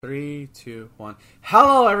Three, two, one.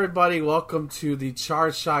 Hello, everybody. Welcome to the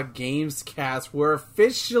Charge Shot Games Cast. We're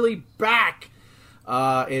officially back.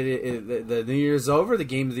 The New Year's over. The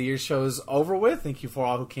Game of the Year show is over with. Thank you for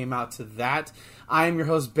all who came out to that. I am your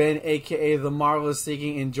host, Ben, a.k.a. The Marvelous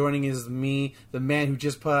Seeking, and joining is me, the man who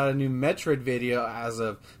just put out a new Metroid video as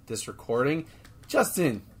of this recording,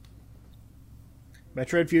 Justin.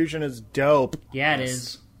 Metroid Fusion is dope. Yeah, it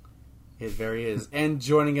is. It very is. And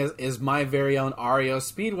joining us is my very own Ario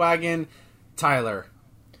Speedwagon, Tyler.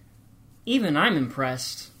 Even I'm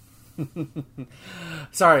impressed.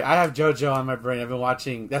 Sorry, I have JoJo on my brain. I've been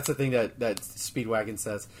watching. That's the thing that Speedwagon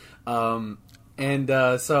says. You I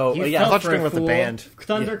fell for a with the fool. band.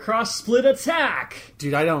 Thundercross Split Attack.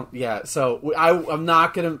 Dude, I don't. Yeah, so I'm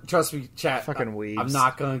not gonna trust me, chat. Fucking weebs. I'm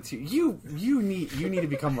not going to. You need to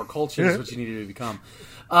become more cultured. Is what you need to become.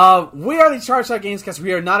 We are the Charge Shot Games Cast.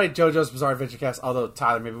 We are not a JoJo's Bizarre Adventure Cast. Although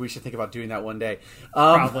Tyler, maybe we should think about doing that one day.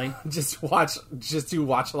 Probably. Just do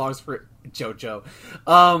watch-alongs for JoJo.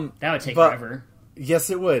 That would take forever. Yes,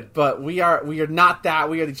 it would. But we are not that.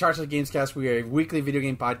 We are the Charge Shot Games Cast. We are a weekly video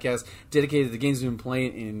game podcast dedicated to the games we've been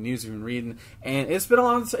playing and news we've been reading. And it's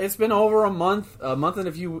been over a month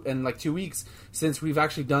and 2 weeks since we've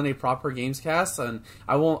actually done a proper games cast. And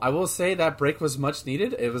I will say that break was much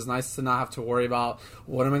needed. It was nice to not have to worry about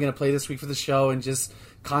what am I going to play this week for the show and just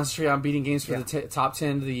concentrate on beating games for the top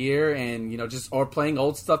 10 of the year and or playing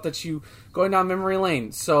old stuff that you going down memory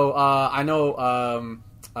lane. So I know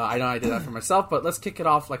I did that for myself, but let's kick it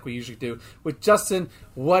off like we usually do with Justin.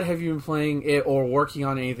 What have you been playing or working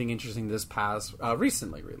on anything interesting this past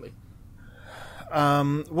recently? Really?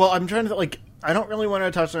 Well, I'm trying to I don't really want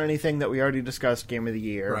to touch on anything that we already discussed. Game of the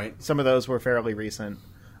Year, right? Some of those were fairly recent,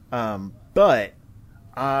 but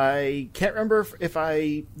I can't remember if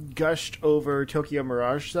I gushed over Tokyo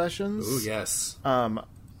Mirage Sessions. Ooh, yes.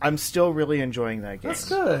 I'm still really enjoying that game. That's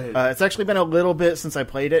good. It's actually been a little bit since I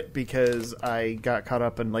played it because I got caught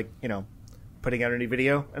up in putting out a new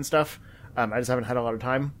video and stuff. I just haven't had a lot of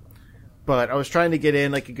time. But I was trying to get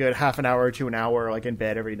in a good half an hour to an hour in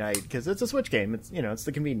bed every night because it's a Switch game. It's it's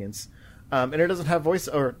the convenience. And it doesn't have voice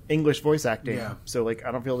or English voice acting. Yeah. So I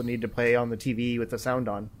don't feel the need to play on the TV with the sound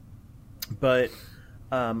on. But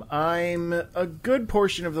I'm a good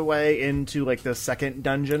portion of the way into the second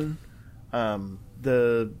dungeon.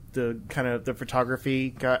 The kind of the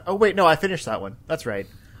photography got... Oh, wait, no, I finished that one. That's right.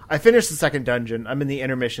 I finished the second dungeon. I'm in the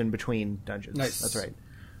intermission between dungeons. Nice. That's right.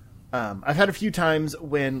 I've had a few times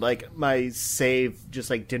when, my save just,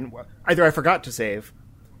 didn't work. Either I forgot to save,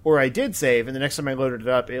 or I did save, and the next time I loaded it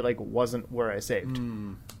up, it, wasn't where I saved.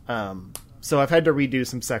 So I've had to redo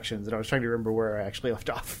some sections, and I was trying to remember where I actually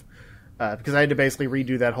left off. Because I had to basically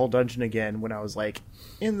redo that whole dungeon again when I was,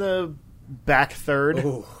 in the back third.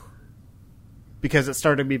 Ooh. Because it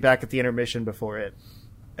started me back at the intermission before it.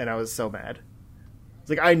 And I was so mad.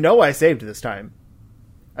 It's I know I saved this time.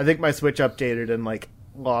 I think my Switch updated and,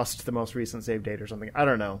 lost the most recent save date or something. I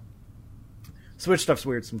don't know. Switch stuff's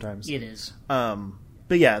weird sometimes. It is.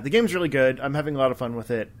 But yeah, the game's really good. I'm having a lot of fun with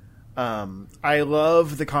it. I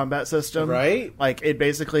love the combat system. Right?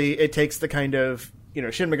 It takes the kind of,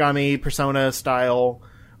 Shin Megami Persona style,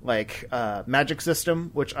 magic system,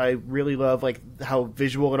 which I really love, how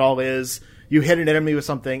visual it all is. You hit an enemy with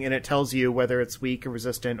something, and it tells you whether it's weak or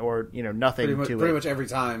resistant or, nothing to it. Pretty much every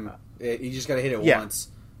time. You just got to hit it once.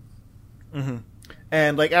 Mm-hmm.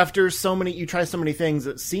 And, after you try so many things,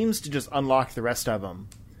 it seems to just unlock the rest of them.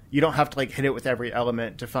 You don't have to, hit it with every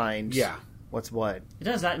element to find what's what. It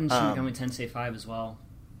does that in Shin Megami Tensei 5 as well.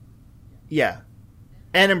 Yeah.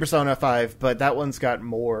 And in Persona 5, but that one's got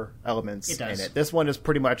more elements in it. This one is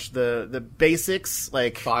pretty much the basics,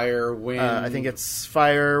 fire, wind. I think it's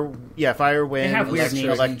fire, wind, they have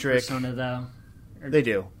electric. Persona, though. They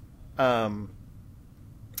do. And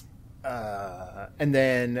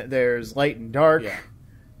then there's light and dark,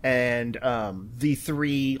 and the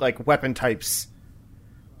three weapon types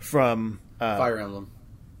from Fire Emblem.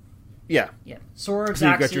 Yeah. Swords, so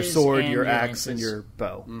you've axes, got your sword, and your axe, lances. and your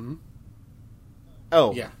bow. Mm-hmm.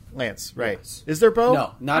 Oh, yeah. Lance, right. Yes. Is there bow?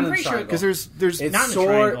 No, not I'm in pretty triangle. Because there's It's not in sword,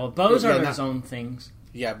 a triangle. Bows are their own things.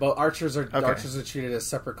 Yeah, but archers are Okay. treated as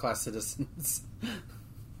separate class citizens.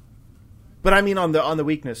 But I mean on the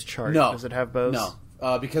weakness chart. No. Does it have bows?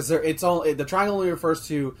 No, because the triangle only refers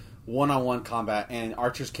to one-on-one combat, and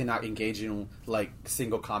archers cannot engage in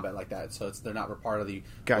single combat like that. So they're not a part of the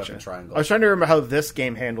weapon triangle. I was trying to remember how this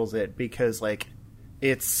game handles it because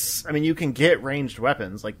it's. I mean, you can get ranged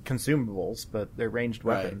weapons consumables, but they're ranged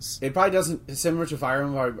weapons. It probably doesn't, similar to Fire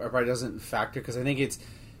Emblem, it probably doesn't factor because I think it's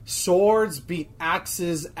swords beat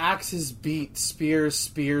axes, axes beat spears,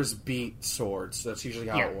 spears beat swords. That's usually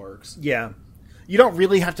how it works. Yeah. You don't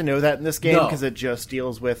really have to know that in this game No. because it just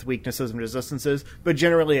deals with weaknesses and resistances, but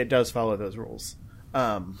generally it does follow those rules.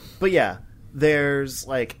 But yeah, there's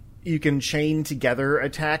like you can chain together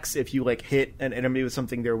attacks if you like hit an enemy with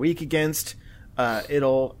something they're weak against.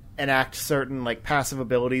 It'll enact certain like passive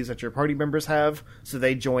abilities that your party members have, so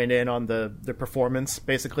they join in on the performance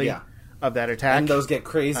basically of that attack. And those get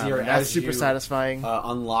crazier and as that's super you satisfying.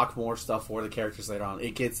 Unlock more stuff for the characters later on.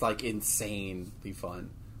 It gets like insanely fun.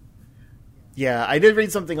 Yeah, I did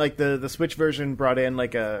read something like the Switch version brought in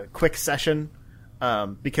like a quick session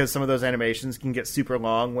because some of those animations can get super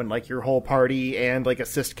long when like your whole party and like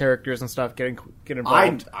assist characters and stuff get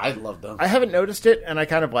involved. I love them. I haven't noticed it, and I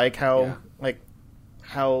kind of like how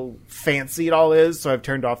fancy it all is. So I've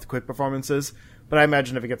turned off the quick performances. But I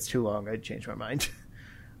imagine if it gets too long, I'd change my mind.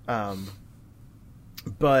 But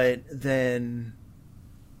then,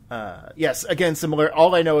 yes, again, similar.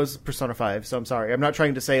 All I know is Persona 5, so I'm sorry. I'm not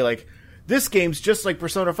trying to say like this game's just like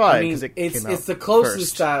Persona 5. I mean, it's the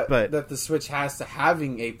closest that the Switch has to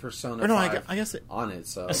having a Persona 5 I guess on it.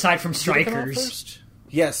 So aside from Strikers,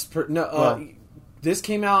 yes, this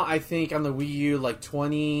came out I think on the Wii U like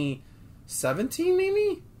 2017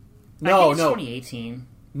 maybe. No, 2018.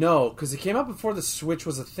 No, because it came out before the Switch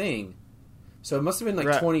was a thing. So it must have been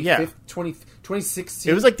like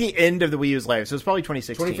 2016. It was like the end of the Wii U's life, so it was probably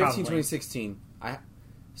 2016. 2015, 2016.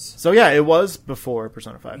 So yeah, it was before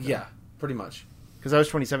Persona 5. Yeah, pretty much. Because that was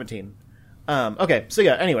 2017. Okay, so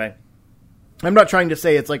yeah, anyway. I'm not trying to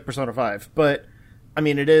say it's like Persona 5, but, I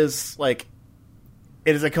mean, it is a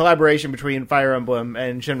collaboration between Fire Emblem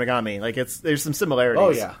and Shin Megami. Like, there's some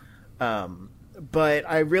similarities. Oh, yeah. But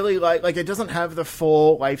I really like, it doesn't have the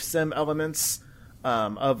full life sim elements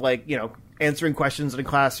of, like, you know, answering questions in a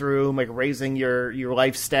classroom, like, raising your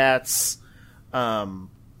life stats,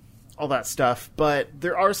 all that stuff. But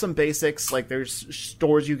there are some basics, like, there's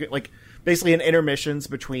stores you get, like, basically in intermissions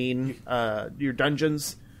between your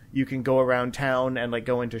dungeons, you can go around town and like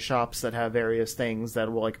go into shops that have various things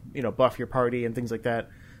that will like, you know, buff your party and things like that.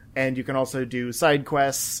 And you can also do side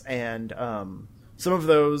quests, and some of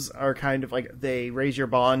those are kind of like they raise your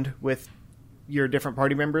bond with your different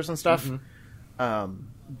party members and stuff. Mm-hmm.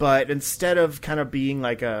 But instead of kind of being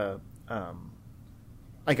like a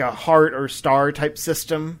heart or star type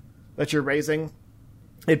system that you're raising,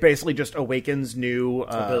 it basically just awakens new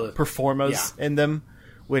performas in them,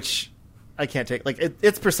 which I can't take. Like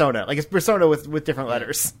it's Persona, like it's Persona with different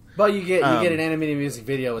letters. But you get an animated music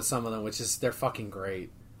video with some of them, they're fucking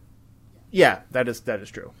great. Yeah, that is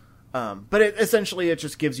true. But essentially it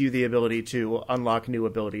just gives you the ability to unlock new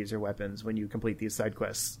abilities or weapons when you complete these side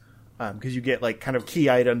quests, because you get like kind of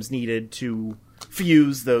key items needed to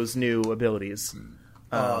fuse those new abilities.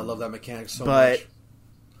 I love that mechanic so much.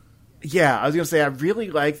 Yeah, I was going to say, I really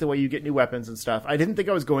like the way you get new weapons and stuff. I didn't think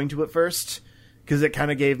I was going to at first, because it kind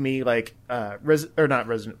of gave me, like, Final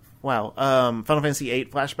Fantasy VIII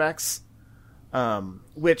flashbacks,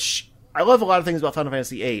 which I love a lot of things about Final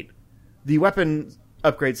Fantasy VIII. The weapon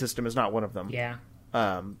upgrade system is not one of them. Yeah.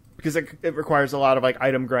 Because it requires a lot of, like,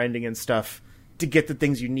 item grinding and stuff to get the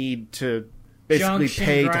things you need to basically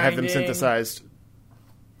pay to have them synthesized.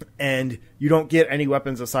 And you don't get any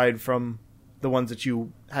weapons aside from the ones that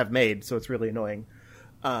you have made, so it's really annoying.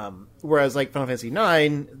 Whereas, like, Final Fantasy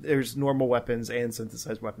IX, there's normal weapons and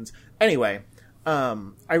synthesized weapons. Anyway, I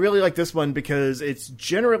really like this one because it's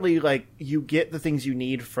generally, like, you get the things you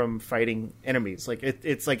need from fighting enemies. Like,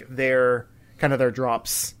 it's like their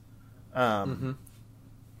drops. And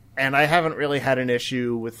I haven't really had an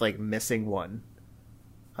issue with, like, missing one.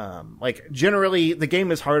 Like, generally, the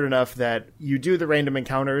game is hard enough that you do the random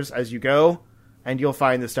encounters as you go, and you'll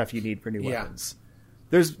find the stuff you need for new weapons.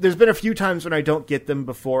 There's been a few times when I don't get them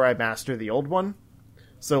before I master the old one.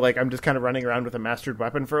 So, like, I'm just kind of running around with a mastered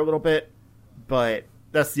weapon for a little bit. But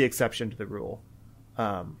that's the exception to the rule.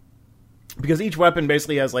 Because each weapon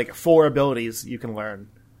basically has, like, 4 abilities you can learn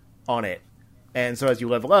on it. And so as you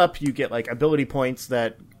level up, you get, like, ability points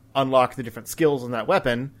that unlock the different skills in that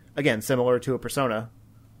weapon. Again, similar to a Persona.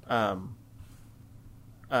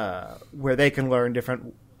 Where they can learn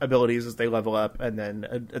different abilities as they level up, and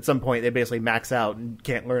then at some point they basically max out and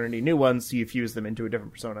can't learn any new ones, so you fuse them into a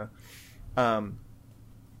different Persona.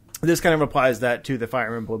 This kind of applies that to the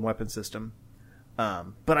Fire Emblem weapon system.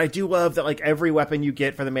 But I do love that, like, every weapon you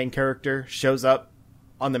get for the main character shows up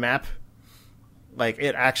on the map. Like,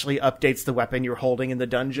 it actually updates the weapon you're holding in the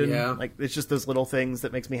dungeon. Yeah. Like, it's just those little things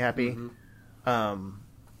that makes me happy. Mm-hmm.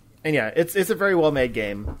 And yeah, it's a very well made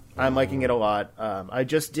game. I'm liking it a lot. I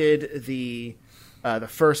just did the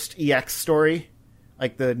first EX story,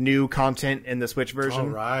 like the new content in the Switch version. Oh,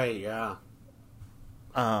 right, yeah.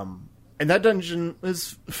 And that dungeon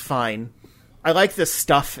is fine. I like the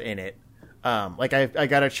stuff in it. Like I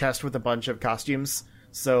got a chest with a bunch of costumes,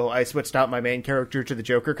 so I switched out my main character to the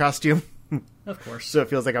Joker costume. Of course. So it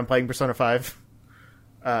feels like I'm playing Persona 5.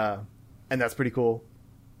 And that's pretty cool.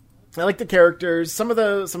 I like the characters. Some of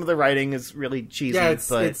the writing is really cheesy,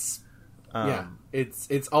 it's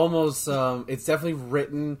almost it's definitely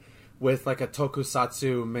written with like a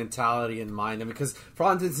tokusatsu mentality in mind. I mean, because for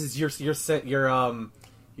instance, your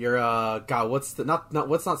God, what's not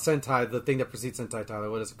Sentai, the thing that precedes Sentai, Tyler?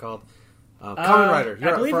 What is it called? Kamen Rider.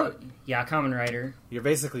 Kamen Rider. You're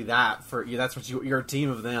basically that for you. That's what you're a team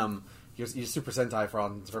of them. You're Super Sentai for all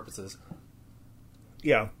intents and purposes.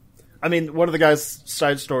 Yeah. I mean, one of the guys'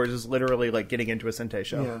 side stories is literally like getting into a Sentai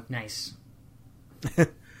show. Yeah. Nice.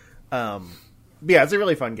 Yeah, it's a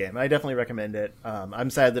really fun game. I definitely recommend it. I'm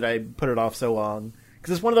sad that I put it off so long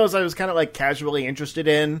because it's one of those I was kind of like casually interested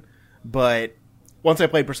in, but once I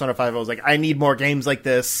played Persona 5, I was like, I need more games like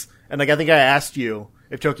this. And like, I think I asked you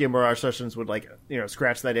if Tokyo Mirage Sessions would like,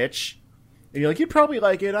 scratch that itch. And you're like, you'd probably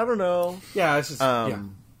like it. I don't know. Yeah, it's just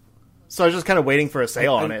So I was just kind of waiting for a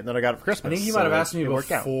sale on it, and then I got it for Christmas. I think you might have asked me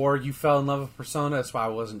before you fell in love with Persona. That's why I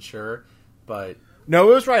wasn't sure. But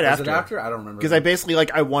no, it was right after. Was it after? I don't remember. Because I basically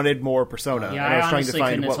I wanted more Persona. Yeah, and I was trying to find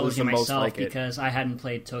couldn't have what told was you the most myself like it. because I hadn't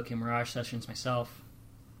played Tokyo Mirage Sessions myself.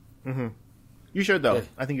 Mm-hmm. You should though.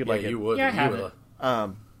 I think you'd like it. You would. Yeah, I have it.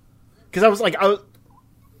 Because I was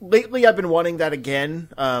lately I've been wanting that again.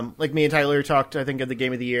 Like me and Tyler talked, I think, at the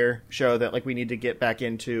Game of the Year show that like we need to get back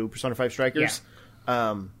into Persona 5 Strikers.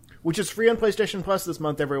 Yeah. Which is free on PlayStation Plus this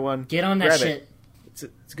month, everyone. Get on that Grab shit. It's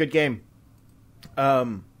a good game.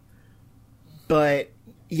 But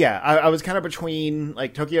yeah, I was kind of between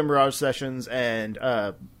like Tokyo Mirage Sessions and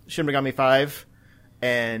Shin Megami 5,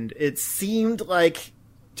 and it seemed like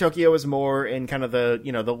Tokyo was more in kind of the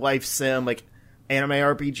the life sim like anime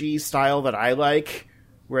RPG style that I like,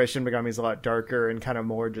 whereas Shin Megami is a lot darker and kind of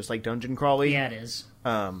more just like dungeon crawly. Yeah, it is.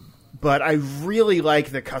 But I really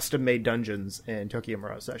like the custom-made dungeons in Tokyo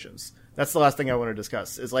Mirage Sessions. That's the last thing I want to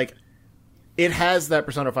discuss, is, like, it has that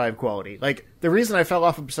Persona 5 quality. Like, the reason I fell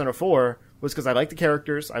off of Persona 4 was because I like the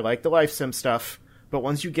characters, I like the life sim stuff, but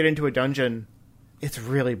once you get into a dungeon, it's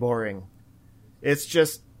really boring. It's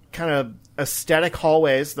just kind of aesthetic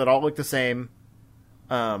hallways that all look the same,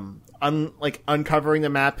 uncovering the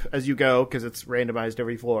map as you go, because it's randomized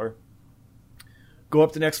every floor. Go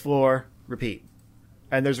up the next floor, repeat.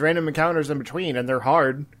 And there's random encounters in between, and they're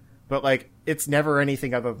hard, but, like, it's never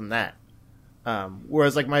anything other than that.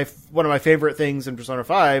 Whereas, like, one of my favorite things in Persona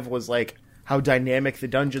 5 was, like, how dynamic the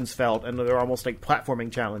dungeons felt, and they're almost like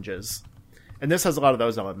platforming challenges. And this has a lot of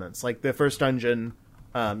those elements. Like, the first dungeon,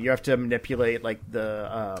 you have to manipulate, like,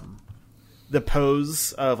 the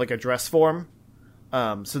pose of, like, a dress form,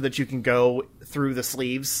 so that you can go through the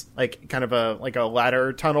sleeves, like, kind of a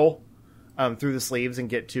ladder tunnel, through the sleeves and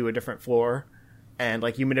get to a different floor. And,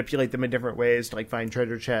 like, you manipulate them in different ways to, like, find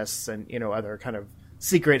treasure chests and, other kind of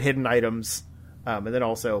secret hidden items. And then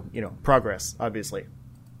also, progress, obviously.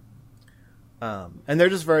 And they're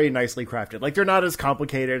just very nicely crafted. Like, they're not as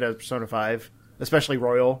complicated as Persona 5, especially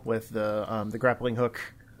Royal with the grappling hook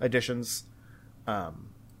additions.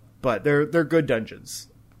 But they're good dungeons.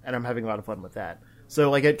 And I'm having a lot of fun with that.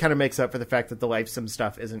 So, like, it kind of makes up for the fact that the life sim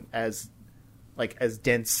stuff isn't as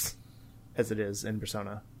dense as it is in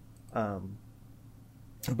Persona.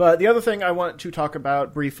 But the other thing I want to talk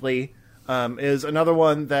about briefly is another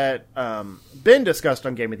one that been discussed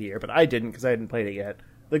on Game of the Year, but I didn't because I hadn't played it yet.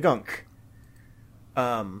 The Gunk.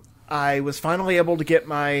 I was finally able to get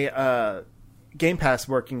my Game Pass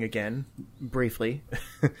working again, briefly.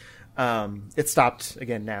 It stopped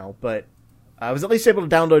again now, but I was at least able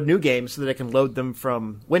to download new games so that I can load them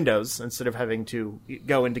from Windows instead of having to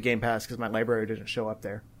go into Game Pass because my library didn't show up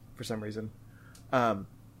there for some reason.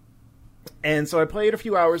 And so I played a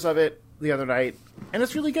few hours of it the other night, and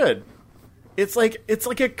it's really good. It's like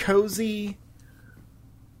a cozy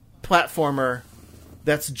platformer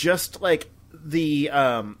that's just like the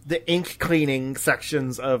ink cleaning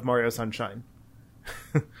sections of Mario Sunshine.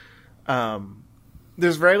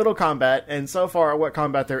 There's very little combat, and so far what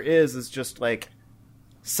combat there is just like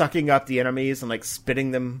sucking up the enemies and like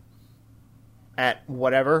spitting them at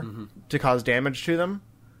whatever to cause damage to them.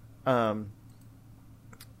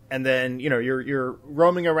 And then, you're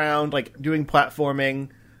roaming around, like, doing platforming,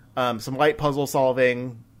 some light puzzle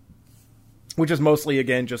solving, which is mostly,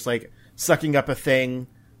 again, just, like, sucking up a thing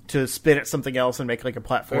to spit at something else and make, like, a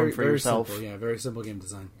platform for yourself. Simple, yeah, very simple game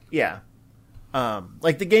design. Yeah.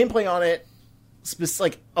 Like, the gameplay on it,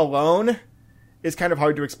 alone, is kind of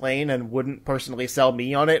hard to explain and wouldn't personally sell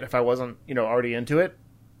me on it if I wasn't, already into it.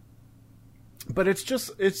 But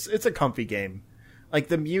it's a comfy game. Like,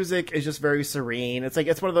 the music is just very serene. It's like,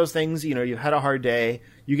 it's one of those things, you know, you had a hard day,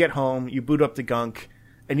 you get home, you boot up the gunk,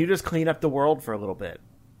 and you just clean up the world for a little bit.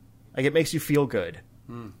 Like, it makes you feel good.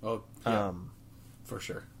 Oh, yeah. For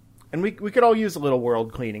sure. And we could all use a little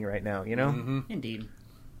world cleaning right now, you know? Indeed.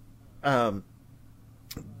 But...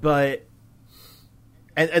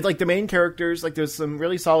 And, like, the main characters, like, there's some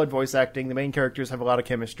really solid voice acting. The main characters have a lot of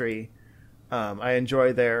chemistry. I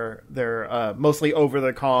enjoy their mostly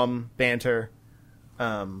over-the-calm banter.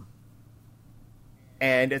 And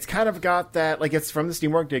it's kind of got that, like, it's from the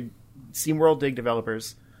SteamWorld Dig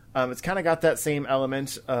developers. It's kind of got that same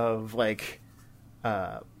element of, like,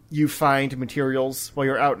 you find materials while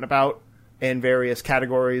you're out and about in various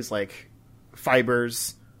categories, like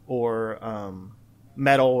fibers or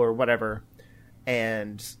metal or whatever.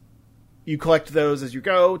 And you collect those as you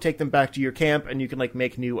go, take them back to your camp, and you can, like,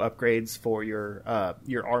 make new upgrades for your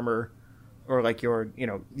armor, or, like, your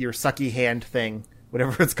sucky hand thing,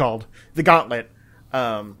 whatever it's called, the gauntlet.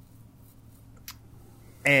 And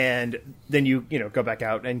then you go back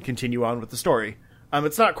out and continue on with the story.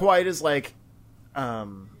 It's not quite as, like,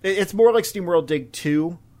 it's more like SteamWorld Dig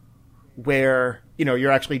 2, where,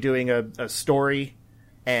 you're actually doing a story,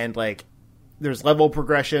 and, like, there's level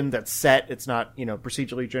progression that's set. It's not,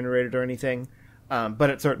 procedurally generated or anything.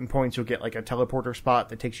 But at certain points, you'll get, like, a teleporter spot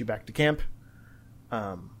that takes you back to camp.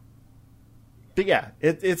 But yeah,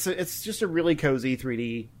 it's just a really cozy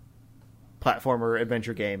 3D platformer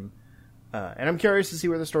adventure game. And I'm curious to see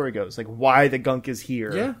where the story goes. Like, why the gunk is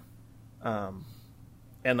here. Yeah.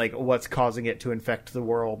 And, like, what's causing it to infect the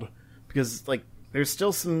world. Because, like, there's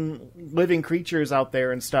still some living creatures out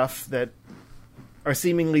there and stuff that are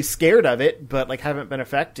seemingly scared of it, but, like, haven't been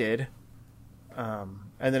affected. And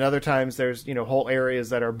then other times there's, whole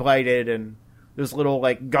areas that are blighted, and there's little,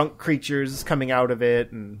 like, gunk creatures coming out of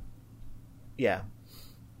it, and yeah.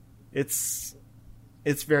 It's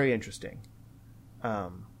very interesting.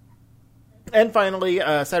 And finally,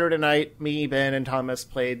 Saturday night, me, Ben, and Thomas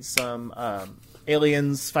played some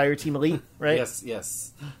Aliens Fireteam Elite, right?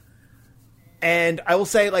 Yes. And I will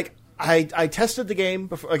say, like, I tested the game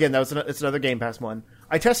before. Again, it's another Game Pass one.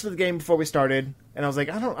 I tested the game before we started, and I was like,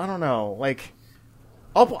 I don't know. Like,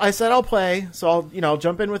 I said I'll play, so I'll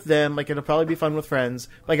jump in with them. Like, it'll probably be fun with friends.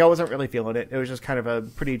 Like, I wasn't really feeling it. It was just kind of a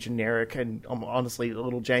pretty generic and honestly a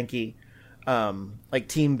little janky, like,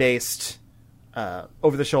 team-based,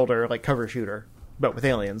 over-the-shoulder, like, cover shooter, but with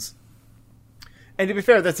aliens. And to be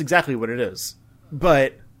fair, that's exactly what it is.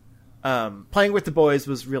 But playing with the boys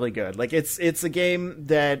was really good. Like, it's a game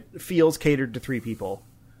that feels catered to 3 people.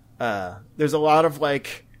 There's a lot of,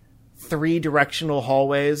 like, 3-directional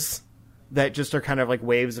hallways that just are kind of like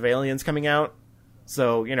waves of aliens coming out.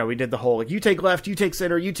 So, we did the whole, like, you take left, you take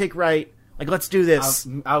center, you take right. Like, let's do this.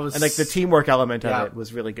 I was, and, like, the teamwork element of it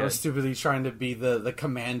was really good. I was stupidly trying to be the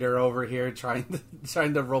commander over here, trying to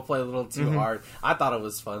roleplay a little too hard. I thought it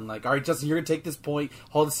was fun. Like, all right, Justin, you're going to take this point,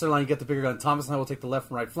 hold the center line, you get the bigger gun. Thomas and I will take the left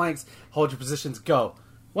and right flanks, hold your positions, go.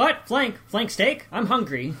 What? Flank steak? I'm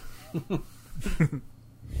hungry.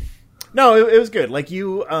 No, it was good. Like,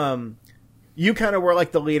 you kind of were,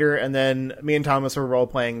 like, the leader, and then me and Thomas were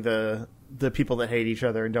role-playing the people that hate each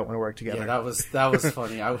other and don't want to work together. Yeah, that was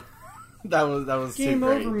funny. That was Game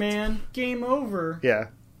great. over, man. Game over. Yeah.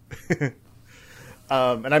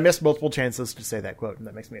 And I missed multiple chances to say that quote, and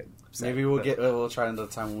that makes me upset. Maybe we'll try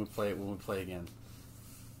another time when we play again.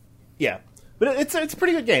 Yeah, but it's a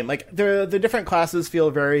pretty good game. Like, the different classes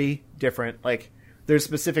feel very different. Like, there's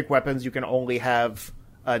specific weapons you can only have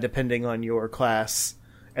depending on your class,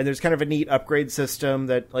 and there's kind of a neat upgrade system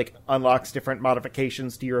that, like, unlocks different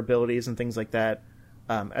modifications to your abilities and things like that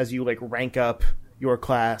as you, like, rank up your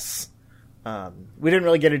class. We didn't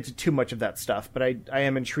really get into too much of that stuff, but I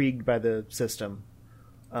am intrigued by the system.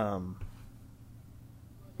 But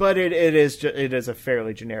it is a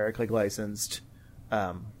fairly generic, like, licensed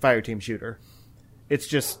Fireteam shooter. It's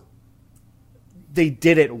just they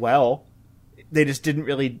did it well. They just didn't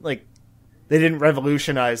really, like, they didn't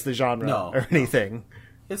revolutionize the genre or anything.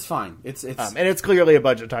 It's fine. It's and it's clearly a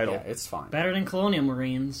budget title. Yeah, it's fine. Better than Colonial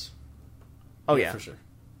Marines. Oh yeah, for sure.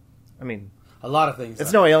 I mean, a lot of things.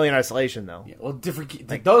 It's no Alien Isolation though. Yeah, well, different.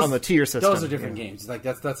 Like, those on the tier system. Those are different games. Like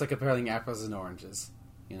that's like comparing apples and oranges.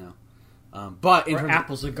 But in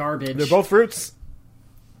apples are garbage. They're both fruits.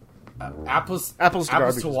 Apples to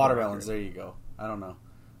garbage to watermelons. There you go. I don't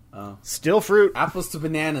know. Still fruit. Apples to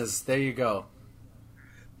bananas. There you go.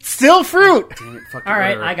 Still fruit. Damn it, all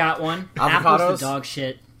right, I got one. Avocados? Apples to dog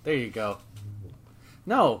shit. There you go.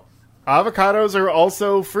 No, avocados are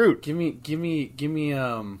also fruit. Give me.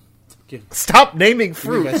 Stop naming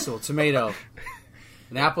fruit. Vegetable, tomato.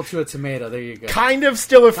 An apple to a tomato. There you go. Kind of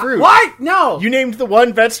still a fruit. What? No. You named the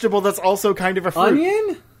one vegetable that's also kind of a fruit.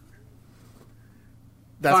 Onion?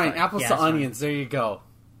 That's fine. Apples Yeah, to that's fine. onions. There you go.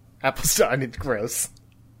 Apples to onions. Gross.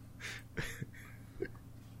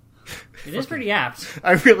 It is pretty apt.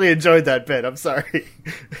 I really enjoyed that bit. I'm sorry.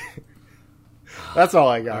 That's all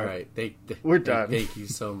I got. All right. We're done. Thank you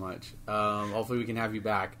so much. Hopefully we can have you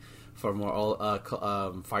back for more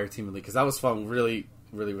Fire Team Elite, because that was fun. Really,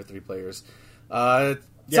 really with 3 players.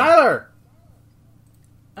 Tyler!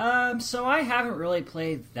 So I haven't really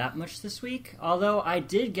played that much this week, although I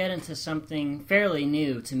did get into something fairly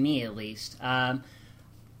new, to me at least.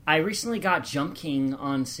 I recently got Jump King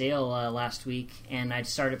on sale last week, and I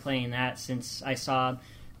started playing that since I saw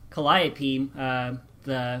Calliope,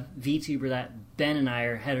 the VTuber that Ben and I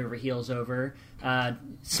are head over heels over,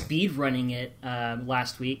 speed running it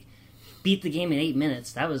last week. Beat the game in 8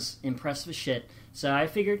 minutes. That was impressive as shit. So I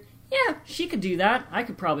figured, yeah, she could do that. I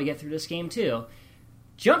could probably get through this game too.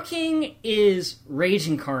 Jump King is Rage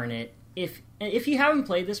Incarnate. If you haven't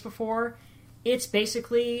played this before, it's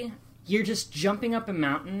basically you're just jumping up a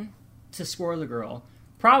mountain to score the girl.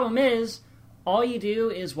 Problem is, all you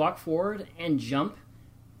do is walk forward and jump,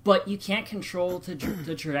 but you can't control the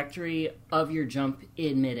trajectory of your jump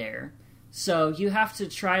in midair. So you have to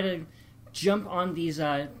try to jump on these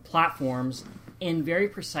platforms in very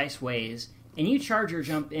precise ways. And you charge your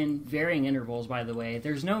jump in varying intervals, by the way.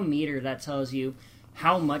 There's no meter that tells you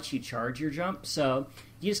how much you charge your jump, so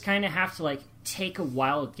you just kind of have to take a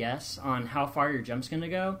wild guess on how far your jump's going to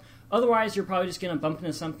go. Otherwise, you're probably just going to bump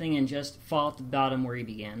into something and just fall at the bottom where you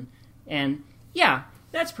began. And yeah,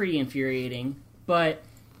 that's pretty infuriating, but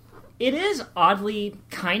it is oddly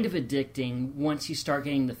kind of addicting once you start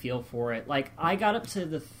getting the feel for it. I got up to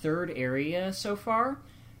the 3rd area so far,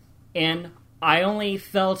 and I only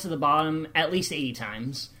fell to the bottom at least 80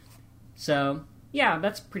 times. So yeah,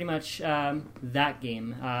 that's pretty much that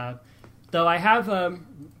game. Though I have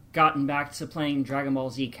gotten back to playing Dragon Ball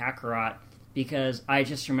Z Kakarot because I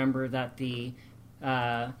just remember that the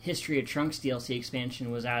History of Trunks DLC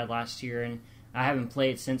expansion was added last year, and I haven't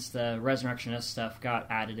played since the Resurrection S stuff got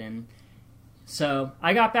added in. So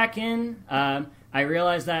I got back in. I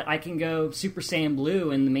realized that I can go Super Saiyan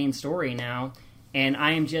Blue in the main story now, and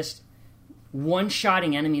I am just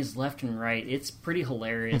one-shotting enemies left and right. It's pretty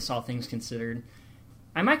hilarious, all things considered.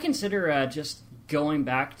 I might consider just going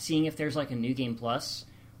back, seeing if there's a New Game Plus,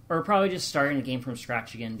 or probably just starting the game from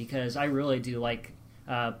scratch again, because I really do like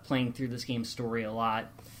playing through this game's story a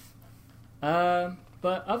lot.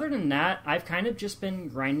 But other than that, I've kind of just been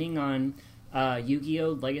grinding on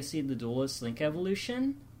Yu-Gi-Oh! Legacy of the Duelist Link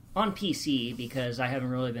Evolution on PC, because I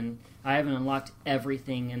haven't unlocked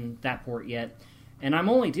everything in that port yet. And I'm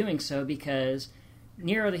only doing so because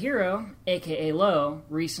Nero the Hero, a.k.a. Lo,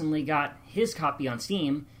 recently got his copy on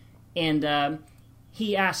Steam, and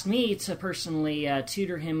he asked me to personally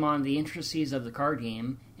tutor him on the intricacies of the card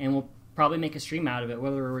game, and we'll probably make a stream out of it,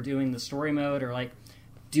 whether we're doing the story mode or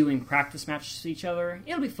doing practice matches with each other.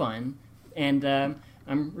 It'll be fun, and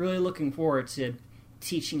I'm really looking forward to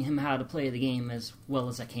teaching him how to play the game as well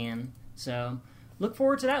as I can. So look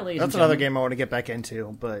forward to that, ladies and That's gentlemen. another game I want to get back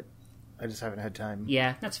into, but I just haven't had time.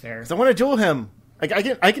 Yeah, that's fair. 'Cause I want to duel him.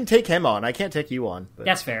 I can take him on. I can't take you on. But.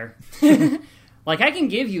 That's fair. I can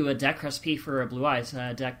give you a deck recipe for a Blue Eyes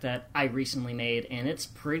deck that I recently made, and it's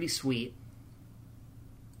pretty sweet.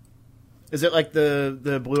 Is it like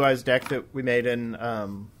the Blue Eyes deck that we made in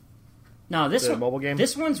No, this the one, mobile game?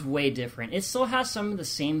 This one's way different. It still has some of the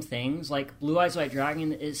same things. Blue Eyes White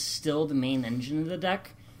Dragon is still the main engine of the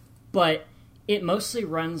deck, but it mostly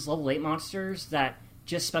runs level 8 monsters that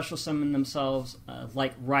just special summon themselves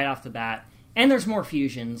right off the bat. And there's more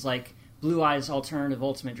fusions, like Blue Eyes Alternative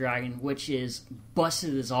Ultimate Dragon, which is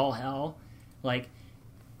busted as all hell.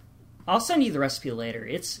 I'll send you the recipe later.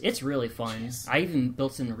 It's really fun. Jeez. I even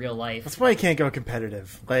built it in real life. That's why I can't go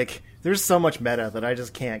competitive. There's so much meta that I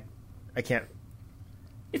just can't. I can't.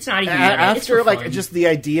 It's not even meta. After it's for fun. just the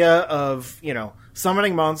idea of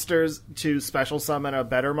summoning monsters to special summon a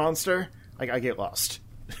better monster, I get lost.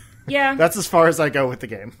 Yeah, that's as far as I go with the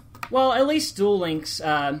game. Well, at least Duel Links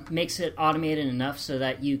makes it automated enough so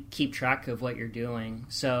that you keep track of what you're doing.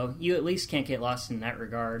 So you at least can't get lost in that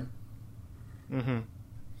regard. Mm-hmm.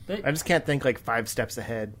 But I just can't think 5 steps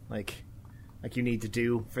ahead, like you need to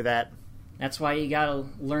do for that. That's why you gotta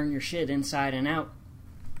learn your shit inside and out.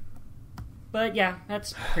 But yeah,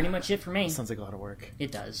 that's pretty much it for me. Sounds like a lot of work.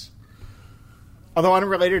 It does. Although on a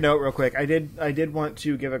related note, real quick, I did want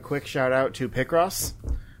to give a quick shout out to Picross.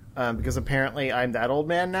 Because apparently I'm that old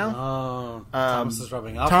man now. Oh, Thomas is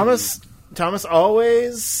rubbing off. Thomas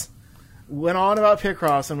always went on about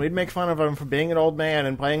Picross, and we'd make fun of him for being an old man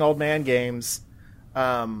and playing old man games.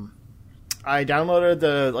 I downloaded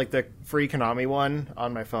the free Konami one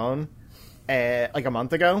on my phone like a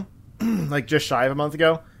month ago, like just shy of a month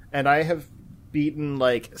ago, and I have beaten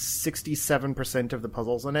like 67% of the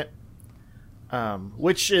puzzles in it,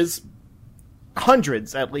 which is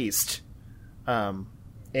hundreds at least,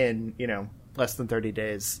 in less than 30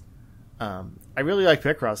 days. I really like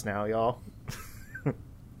Picross now, y'all.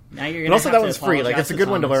 Now you're gonna and also have that to one's free. Like, apologize it's a good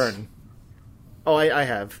one to Thomas. learn. Oh, I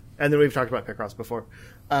have. And then we've talked about Picross before.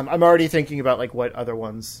 I'm already thinking about like what other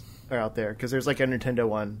ones are out there, because there's like a Nintendo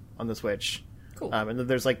one on the Switch. Cool. And then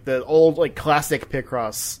there's like the old like classic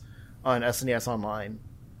Picross on SNES Online.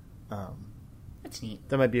 That's neat.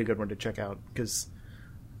 That might be a good one to check out, because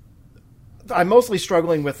I'm mostly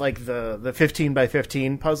struggling with like the 15 by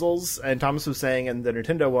 15 puzzles, and Thomas was saying in the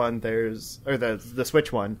Nintendo one the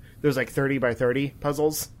Switch one there's like 30 by 30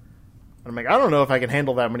 puzzles. And I'm like, I don't know if I can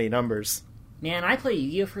handle that many numbers. Man, I play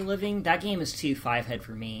Yu-Gi-Oh! For a living. That game is too 5-head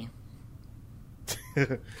for me.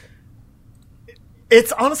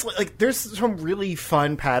 It's honestly like there's some really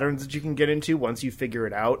fun patterns that you can get into once you figure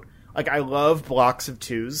it out. Like, I love blocks of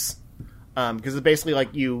twos, because it's basically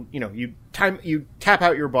like you tap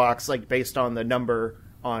out your blocks like based on the number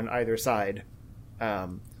on either side.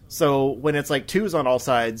 So when it's like twos on all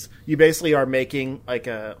sides, you basically are making like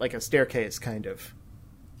a staircase kind of.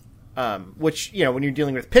 Which, when you're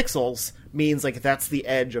dealing with pixels, means like that's the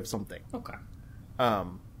edge of something. Okay.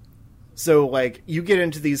 So like you get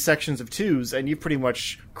into these sections of twos, and you've pretty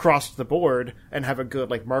much crossed the board and have a good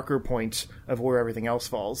like marker point of where everything else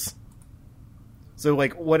falls. So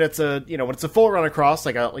like when it's a full run across,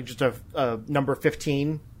 like just a number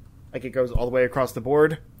 15, like it goes all the way across the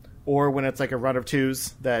board, or when it's like a run of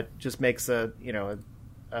twos that just makes a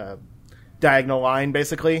diagonal line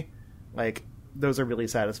basically, like. Those are really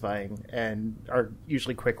satisfying and are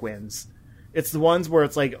usually quick wins. It's the ones where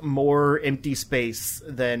it's like more empty space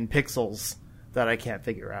than pixels that I can't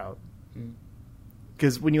figure out.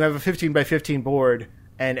 Because when you have a 15 by 15 board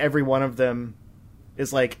and every one of them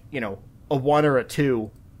is like, a 1 or a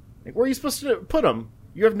 2, like, where are you supposed to put them?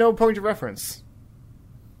 You have no point of reference.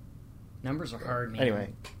 Numbers are hard, man.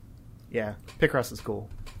 Anyway, yeah, Picross is cool.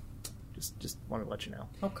 Just want to let you know.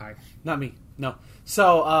 Okay. Not me. No.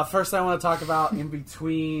 So, first I want to talk about in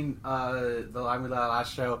between the Live with That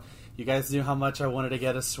last show. You guys knew how much I wanted to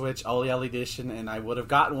get a Switch OLED edition, and I would have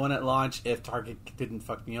gotten one at launch if Target didn't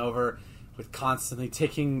fuck me over with constantly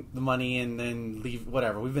taking the money and then leave.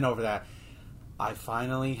 Whatever. We've been over that. I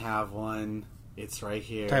finally have one. It's right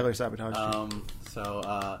here. Tyler sabotaged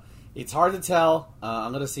It's hard to tell.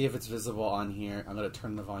 I'm going to see if it's visible on here. I'm going to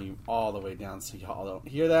turn the volume all the way down so y'all don't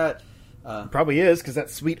hear that. Probably is, because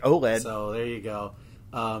that's sweet OLED. So there you go.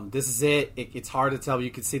 This is it. It's hard to tell, but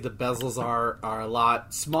you can see the bezels are a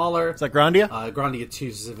lot smaller. Is that Grandia? Grandia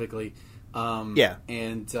 2 specifically. Yeah.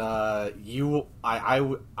 And I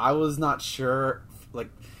was not sure.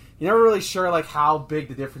 Like, you're never really sure like how big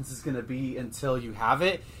the difference is going to be until you have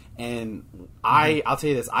it. And I'll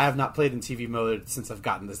tell you this: I have not played in TV mode since I've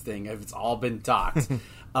gotten this thing. It's all been docked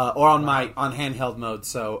or on handheld mode.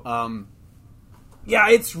 So. Yeah,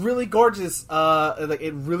 it's really gorgeous. Like,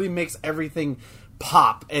 it really makes everything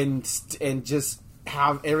pop and just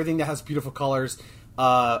have everything that has beautiful colors.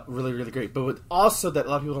 Really, really great. But what also that a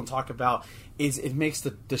lot of people don't talk about is it makes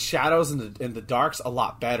the shadows and the darks a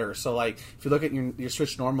lot better. So like if you look at your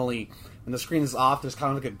Switch normally, when the screen is off, there's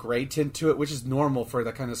kind of like a gray tint to it, which is normal for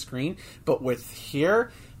that kind of screen. But with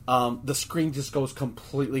here, the screen just goes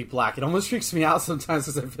completely black. It almost freaks me out sometimes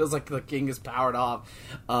because it feels like the king is powered off.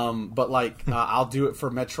 But like I'll do it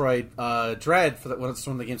for Metroid Dread when it's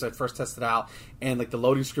one of the games I first tested out, and like the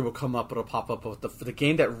loading screen will come up, it'll pop up. But the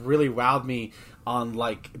game that really wowed me on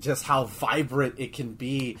like just how vibrant it can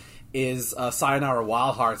be is Sayonara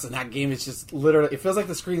Wild Hearts, and that game is just literally, it feels like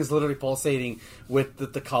the screen is literally pulsating with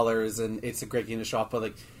the colors, and it's a great game to show off. But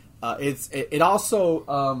like it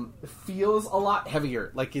also feels a lot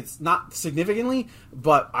heavier. Like, it's not significantly,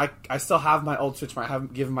 but I still have my old Switch. I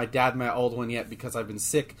haven't given my dad my old one yet because I've been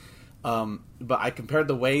sick. But I compared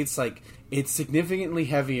the weights, like, it's significantly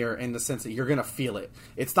heavier in the sense that you're gonna feel it.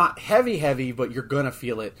 It's not heavy, but you're gonna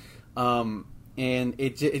feel it. And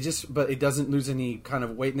it just, but it doesn't lose any kind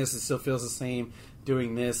of weightness. It still feels the same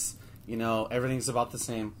doing this. Everything's about the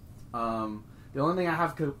same. The only thing I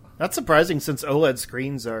have That's surprising, since OLED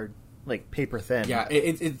screens are like paper thin. Yeah,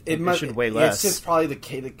 it must, should weigh less. It's just probably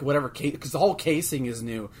whatever case, because the whole casing is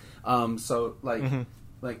new. So like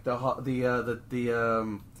like the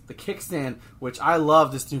the kickstand, which I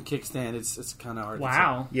love this new kickstand. It's kind of hard.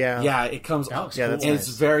 Wow. To say. Yeah. It comes That up, looks Yeah, cool. that's and nice.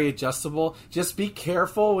 it's very adjustable. Just be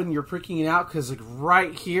careful when you're pricking it out because like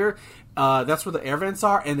right here, that's where the air vents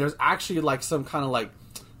are, and there's actually like some kind of like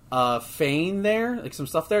fane there, like some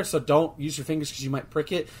stuff there. So don't use your fingers because you might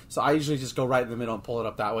prick it. So I usually just go right in the middle and pull it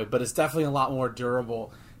up that way. But it's definitely a lot more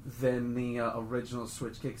durable than the original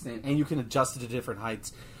Switch kickstand, and you can adjust it to different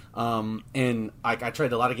heights. And I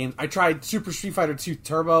tried a lot of games. I tried Super Street Fighter 2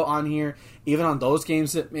 Turbo on here. Even on those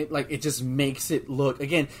games, it just makes it look.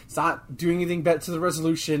 Again, it's not doing anything better to the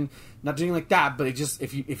resolution, not doing like that. But it just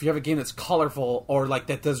if you have a game that's colorful or like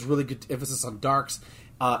that does really good emphasis on darks,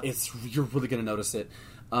 you're really gonna notice it.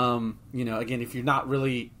 Again, if you're not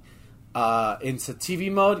really into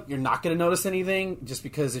TV mode, you're not going to notice anything just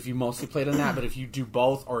because if you mostly played on that. But if you do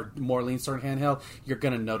both or more lean toward handheld, you're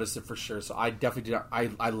going to notice it for sure. So I definitely do.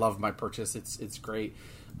 I love my purchase. It's great.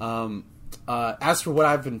 As for what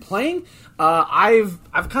I've been playing, I've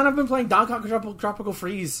kind of been playing Donkey Kong Tropical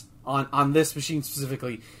Freeze on this machine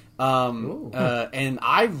specifically. And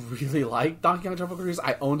I really like Donkey Kong Tropical Freeze.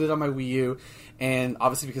 I owned it on my Wii U, and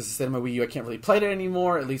obviously because it's in my Wii U, I can't really play it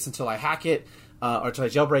anymore, at least until I hack it. Or until I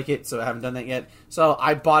jailbreak it, so I haven't done that yet. So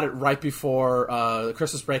I bought it right before the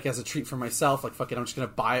Christmas break as a treat for myself. Like, fuck it, I'm just going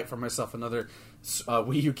to buy it for myself, another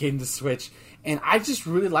Wii U game to Switch. And I just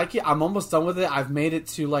really like it. I'm almost done with it. I've made it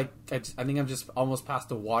to, I think I'm just almost past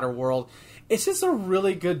the water world. It's just a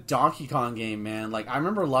really good Donkey Kong game, man. Like, I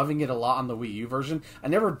remember loving it a lot on the Wii U version. I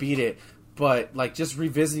never beat it, but, just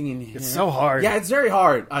revisiting it. It's so hard. Yeah, it's very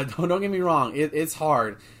hard. Don't get me wrong. It's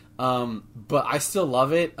hard. But I still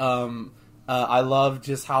love it. I love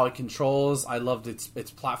just how it controls. I loved its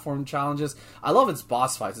platform challenges. I love its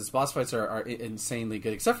boss fights. Its boss fights are insanely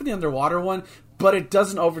good, except for the underwater one. But it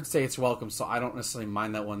doesn't overstay its welcome, so I don't necessarily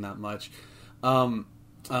mind that one that much. By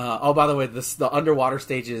the way, the underwater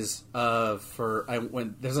stages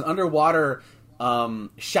when there's an underwater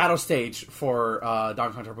shadow stage for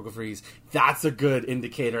Donkey Kong Tropical Freeze. That's a good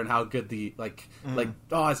indicator on how good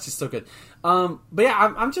it's just so good. But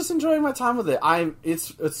yeah, I'm just enjoying my time with it.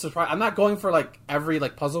 It's surprising. I'm not going for every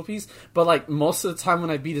puzzle piece, but most of the time when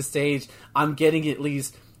I beat a stage, I'm getting at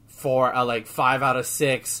least for a 5 out of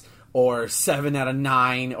 6 or 7 out of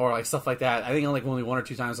 9 or stuff like that. I think only 1 or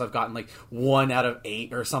 2 times I've gotten 1 out of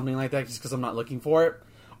 8 or something like that, just because I'm not looking for it.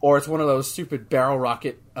 Or it's one of those stupid barrel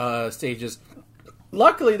rocket stages.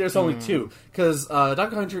 Luckily, there's only 2, because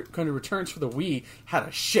Donkey Kong Returns for the Wii had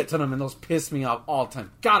a shit ton of them, and those pissed me off all the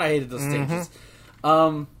time. God, I hated those stages.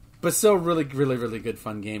 But still, really, really, really good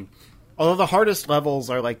fun game. Although the hardest levels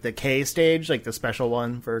are the K stage, the special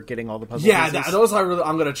one for getting all the puzzle pieces. Those I'm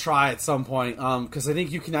going to try at some point, because I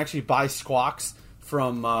think you can actually buy Squawks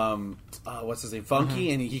from what's his name,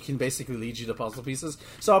 Funky, and he can basically lead you to puzzle pieces.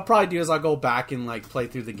 So I'll probably do is I'll go back and play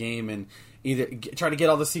through the game and either try to get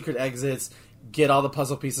all the secret exits, get all the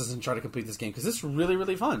puzzle pieces, and try to complete this game because it's really,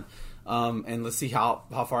 really fun. And let's see how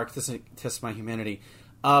far I can test my humanity.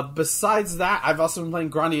 Besides that, I've also been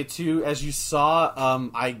playing Grandia 2. As you saw,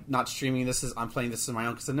 I'm not streaming this. I'm playing this on my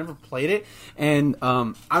own because I never played it. And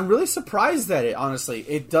I'm really surprised at it, honestly.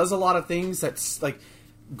 It does a lot of things that's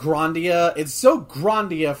Grandia. It's so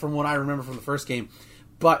Grandia from what I remember from the first game.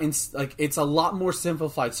 But it's a lot more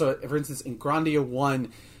simplified. So, for instance, in Grandia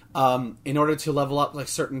 1... in order to level up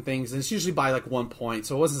certain things, and it's usually by 1 point,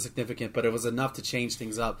 so it wasn't significant, but it was enough to change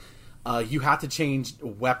things up. You have to change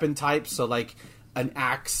weapon types, so an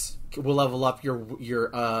axe will level up your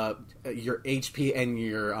HP and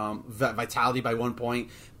your vitality by 1 point,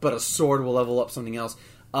 but a sword will level up something else.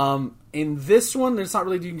 In this one, it's not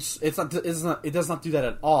really doing. It does not do that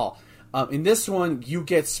at all. In this one, you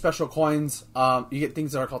get special coins. You get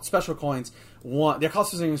things that are called special coins. They're called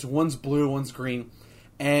special things. One's blue, one's green.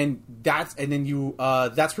 And that's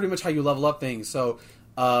pretty much how you level up things. So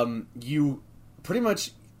you pretty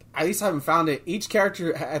much, at least I haven't found it. Each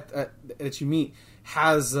character that you meet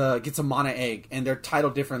gets a mana egg, and they're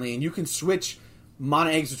titled differently. And you can switch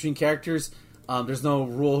mana eggs between characters. There's no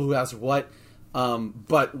rule who has what.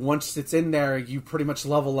 But once it's in there, you pretty much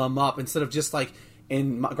level them up instead of just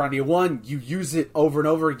in Grandia 1, you use it over and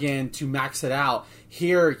over again to max it out.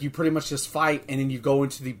 Here, you pretty much just fight, and then you go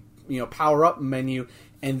into the power up menu,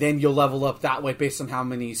 and then you'll level up that way based on how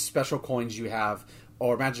many special coins you have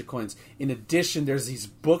or magic coins. In addition, there's these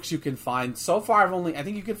books you can find. So far, I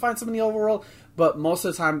think you can find some in the overworld, but most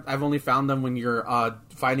of the time, I've only found them when you're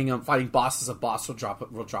fighting bosses. A boss will drop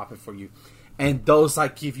it for you, and those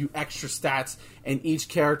give you extra stats. And each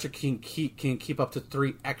character can keep up to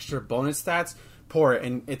 3 extra bonus stats port,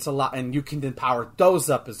 and it's a lot, and you can then power those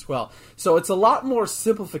up as well. So it's a lot more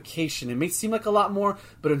simplification. It may seem like a lot more,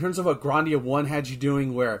 but in terms of what Grandia 1 had you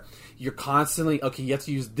doing, where you're constantly, okay, you have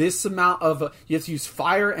to use this amount of, you have to use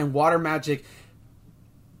fire and water magic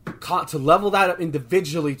to level that up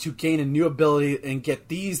individually to gain a new ability and get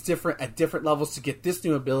these at different levels to get this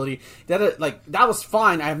new ability. That was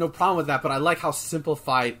fine. I have no problem with that, but I like how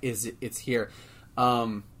simplified it's here.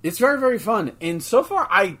 It's very, very fun. And so far,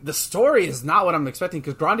 the story is not what I'm expecting,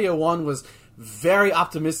 because Grandia 1 was very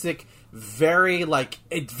optimistic, very, like,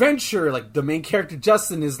 adventure. Like, the main character,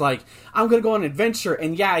 Justin, is like, I'm gonna go on an adventure.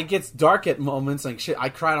 And yeah, it gets dark at moments. Like, shit, I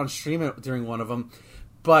cried on stream during one of them.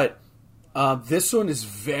 But this one is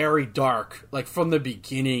very dark, like, from the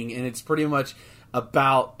beginning. And it's pretty much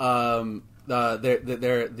about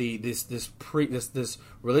this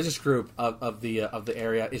religious group of the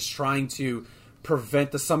area is trying to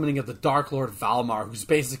prevent the summoning of the Dark Lord Valmar, who's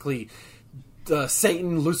basically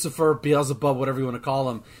Satan, Lucifer, Beelzebub, whatever you want to call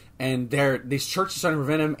him. And these churches trying to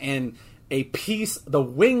prevent him, and the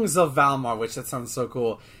Wings of Valmar, which that sounds so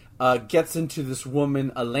cool, gets into this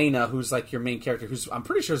woman, Elena, who's like your main character, who's I'm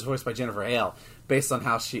pretty sure is voiced by Jennifer Hale, based on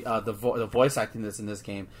how she the voice acting that's in this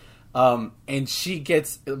game. And she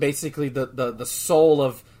gets basically the soul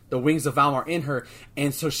of the Wings of Valmar in her,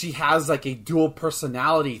 and so she has like a dual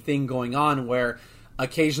personality thing going on, where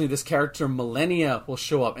occasionally this character Millennia will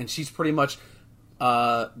show up, and she's pretty much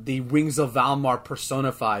the Wings of Valmar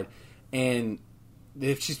personified. And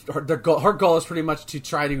if her goal is pretty much to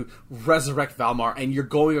try to resurrect Valmar, and you're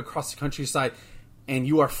going across the countryside, and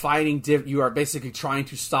you are fighting. You are basically trying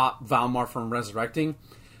to stop Valmar from resurrecting.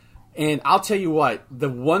 And I'll tell you what, the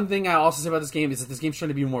one thing I also say about this game is that this game's trying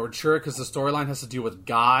to be more mature, because the storyline has to do with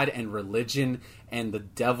God and religion and the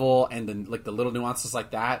devil and the little nuances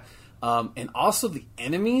like that. And also the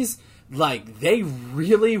enemies, like, they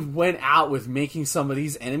really went out with making some of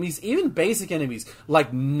these enemies, even basic enemies,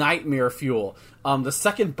 like nightmare fuel. The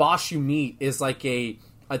second boss you meet is like a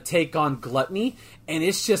take on Gluttony, and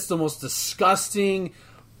it's just the most disgusting,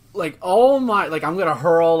 like, oh my, like, I'm gonna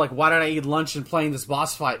hurl, like, why did I eat lunch and playing this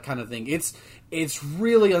boss fight kind of thing. It's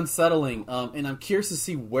really unsettling, and I'm curious to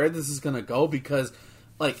see where this is gonna go, because,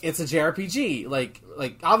 like, it's a JRPG. Like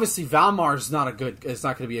obviously Valmar is it's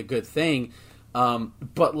not gonna be a good thing,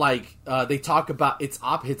 but like, they talk about his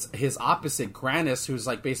opposite, Granis, who's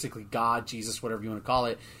like basically God, Jesus, whatever you want to call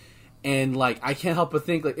it. And, like, I can't help but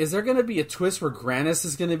think, like, is there gonna be a twist where Granis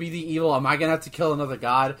is gonna be the evil? Am I gonna have to kill another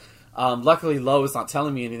god? Luckily, Lo is not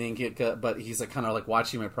telling me anything, but he's like kind of like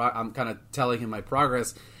watching I'm kind of telling him my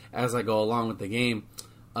progress as I go along with the game,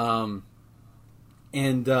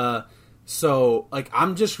 so like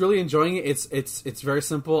I'm just really enjoying it. It's very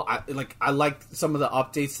simple. I like some of the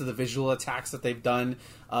updates to the visual attacks that they've done.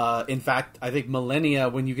 In fact, I think Millennia,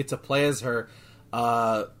 when you get to play as her,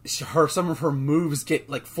 some of her moves get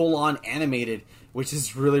like full on animated, which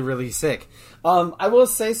is really, really sick. I will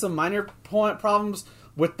say some minor problems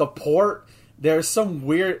with the port. There's some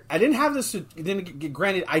weird. I didn't have this.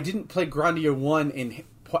 Granted, I didn't play Grandia 1 in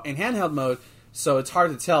handheld mode, so it's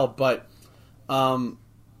hard to tell. But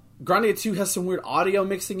Grandia 2 has some weird audio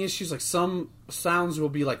mixing issues. Like, some sounds will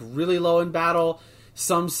be like really low in battle.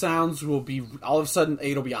 Some sounds will be all of a sudden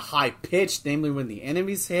it'll be a high pitch, namely when the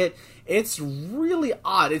enemies hit. It's really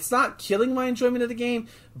odd. It's not killing my enjoyment of the game,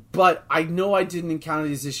 but I know I didn't encounter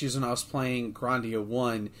these issues when I was playing Grandia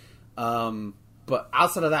 1. But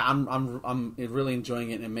outside of that, I'm really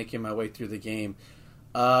enjoying it and making my way through the game.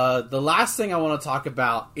 The last thing I want to talk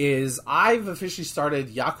about is I've officially started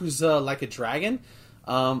Yakuza Like a Dragon.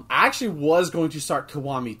 I actually was going to start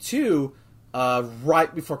Kiwami 2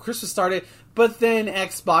 right before Christmas started, but then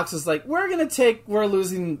Xbox is like, we're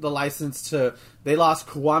losing the license to. They lost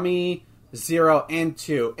Kiwami 0 and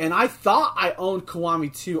 2, and I thought I owned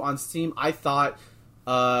Kiwami 2 on Steam. I thought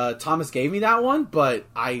Thomas gave me that one, but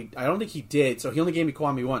I don't think he did, so he only gave me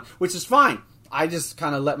Kiwami 1, which is fine. I just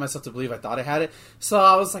kind of let myself to believe I thought I had it. So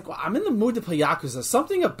I was like, well, I'm in the mood to play Yakuza.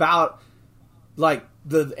 Something about, like,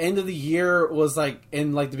 the end of the year was like,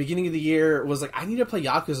 and like the beginning of the year was like, I need to play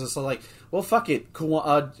Yakuza. So like, well, fuck it.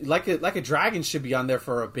 Like a Dragon should be on there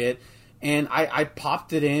for a bit. And I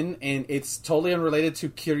popped it in, and it's totally unrelated to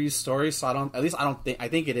Kiryu's story. So I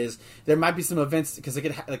think it is. There might be some events, because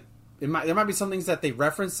there might be some things that they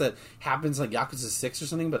reference that happens like Yakuza 6 or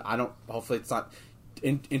something, but hopefully it's not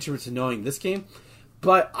integral to knowing this game.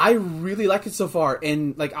 But I really like it so far,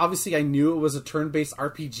 and like obviously I knew it was a turn-based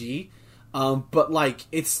RPG, but like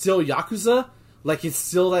it's still Yakuza, like it's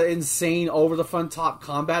still that insane over-the-top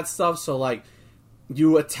combat stuff. So like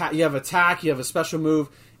you have a special move.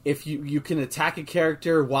 If you can attack a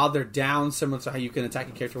character while they're down, similar to how you can attack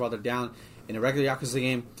a character while they're down in a regular Yakuza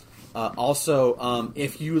game. Also,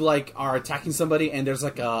 if you like are attacking somebody and there's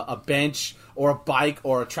like a bench or a bike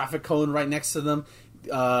or a traffic cone right next to them,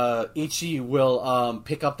 Ichi will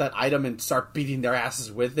pick up that item and start beating their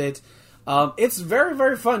asses with it. It's very,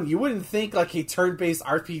 very fun. You wouldn't think like a turn-based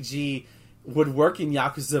RPG would work in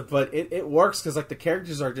Yakuza, but it works because like the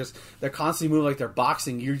characters are they're constantly moving like they're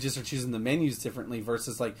boxing. You just are choosing the menus differently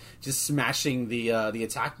versus like just smashing the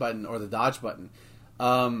attack button or the dodge button.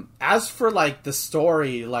 As for like the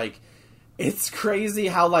story, like it's crazy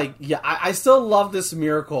how like I still love this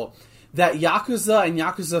miracle that Yakuza and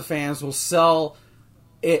Yakuza fans will sell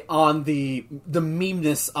it on the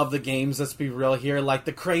memeness of the games. Let's be real here, like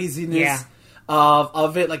the craziness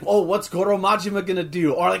of it, like, oh, what's Goro Majima gonna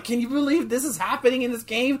do? Or like, can you believe this is happening in this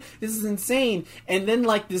game? This is insane. And then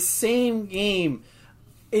like this same game,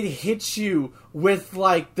 it hits you with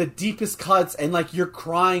like the deepest cuts, and like you're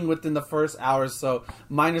crying within the first hour. So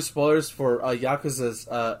minor spoilers for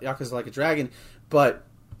Yakuza Like a Dragon, but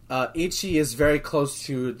Ichi is very close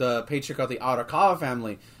to the patriarch of the Arakawa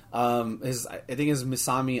family. I think is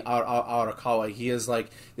Misami Arakawa. He is like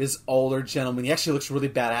this older gentleman. He actually looks really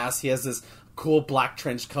badass. He has this cool black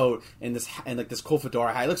trench coat and like this cool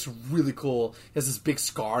fedora hat. He looks really cool. He has this big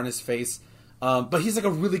scar on his face. But he's like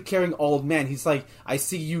a really caring old man. He's like, I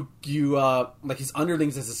see you like his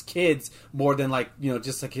underlings as his kids more than like,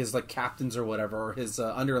 just like his like captains or whatever, or his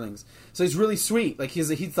underlings. So he's really sweet. Like he's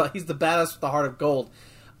the badass with the heart of gold.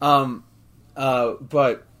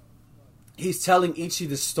 But he's telling Ichi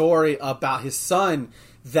the story about his son,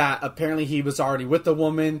 that apparently he was already with a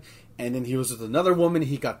woman, and then he was with another woman.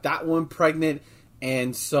 He got that one pregnant,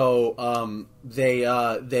 and so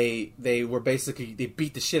they were basically, they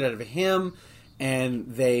beat the shit out of him, and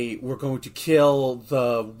they were going to kill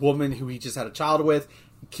the woman who he just had a child with,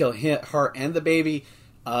 kill her and the baby,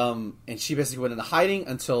 and she basically went into hiding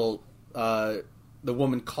until the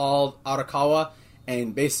woman called Arakawa.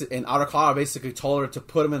 And Arakawa basically told her to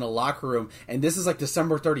put him in a locker room. And this is like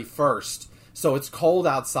December 31st. So it's cold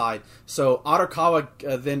outside. So Arakawa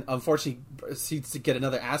then unfortunately proceeds to get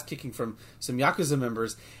another ass kicking from some Yakuza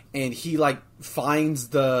members. And he like finds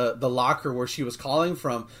the locker where she was calling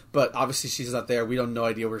from. But obviously she's not there. We don't know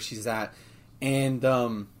idea where she's at. And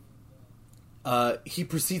he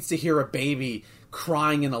proceeds to hear a baby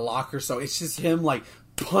crying in a locker. So it's just him like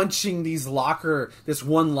punching this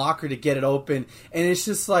one locker to get it open, and it's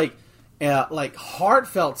just like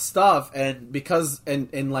heartfelt stuff. And because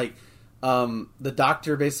the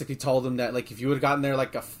doctor basically told him that like if you would have gotten there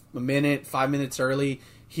like a 5 minutes early,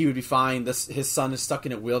 he would be fine. His son is stuck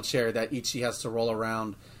in a wheelchair that Ichi has to roll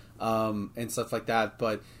around and stuff like that.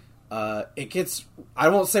 But it gets, I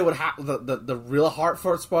won't say what the real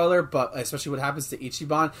heartfelt spoiler, but especially what happens to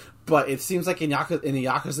Ichiban. But it seems like in the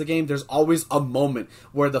Yakuza game, there's always a moment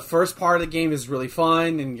where the first part of the game is really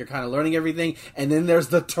fun and you're kind of learning everything, and then there's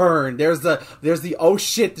the turn. There's the oh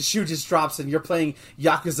shit, the shoe just drops and you're playing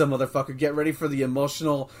Yakuza, motherfucker. Get ready for the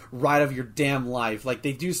emotional ride of your damn life. Like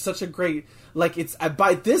they do such a great, like it's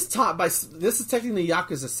by this time, this is technically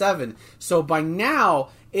Yakuza 7, so by now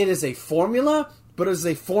it is a formula. But it's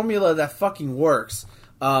a formula that fucking works.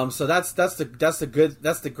 So that's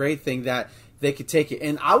the great thing, that they could take it.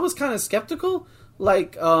 And I was kind of skeptical,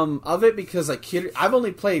 of it, because like I've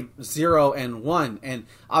only played 0 and 1, and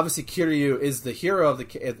obviously Kiryu is the hero of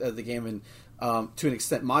the game, and to an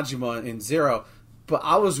extent Majima in 0. But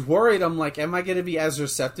I was worried. I'm like, am I going to be as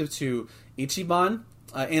receptive to Ichiban?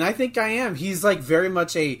 And I think I am. He's like very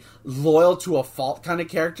much a loyal to a fault kind of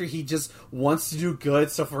character. He just wants to do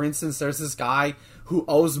good. So for instance, there's this guy who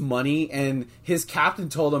owes money, and his captain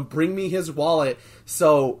told him, bring me his wallet.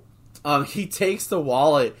 So he takes the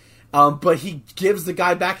wallet, but he gives the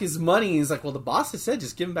guy back his money. And he's like, well, the boss has said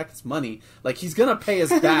just give him back his money. Like, he's going to pay us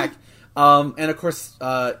back. And of course,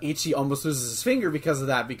 Ichi almost loses his finger because of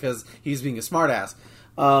that, because he's being a smartass.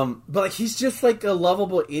 But like, he's just like a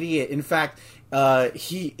lovable idiot. In fact,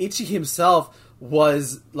 Ichi himself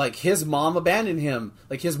was like, his mom abandoned him.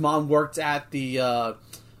 Like, his mom worked at the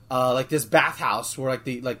like this bathhouse where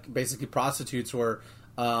like basically prostitutes were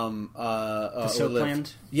the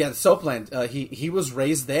Soapland. Yeah, the Soapland. He was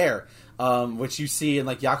raised there, which you see in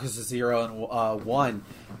like Yakuza 0 and 1,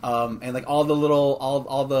 and like all the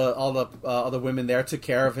women there took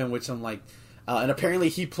care of him, which I'm like. And apparently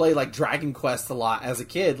he played like Dragon Quest a lot as a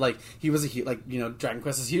kid. Like he was Dragon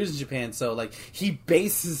Quest is huge in Japan, so like he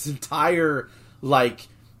based his entire like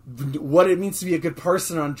what it means to be a good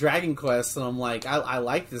person on Dragon Quest. And I'm like, I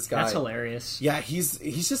like this guy. That's hilarious. Yeah, he's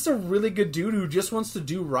just a really good dude who just wants to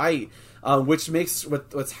do right, which makes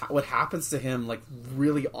what happens to him like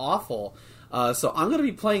really awful. So I'm gonna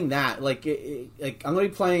be playing that. I'm gonna be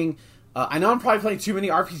playing I know I'm probably playing too many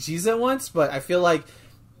RPGs at once, but I feel like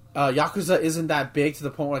Yakuza isn't that big to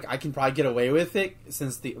the point where like, I can probably get away with it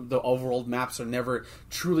since the overworld maps are never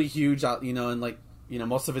truly huge, you know, and like, you know,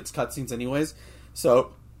 most of it's cutscenes anyways.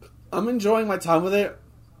 So I'm enjoying my time with it.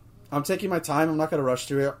 I'm taking my time. I'm not going to rush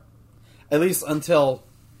through it, at least until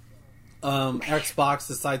Xbox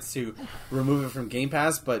decides to remove it from Game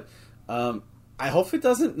Pass. But I hope it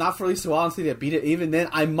doesn't not for at least a while until they beat it. Even then,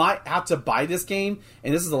 I might have to buy this game,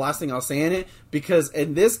 and this is the last thing I'll say in it, because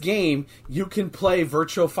in this game, you can play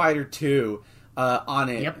Virtua Fighter 2 on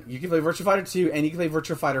it. Yep. You can play Virtua Fighter 2, and you can play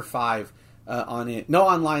Virtua Fighter 5 on it. No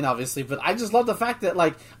online, obviously, but I just love the fact that,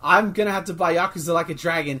 like, I'm going to have to buy Yakuza Like a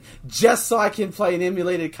Dragon just so I can play an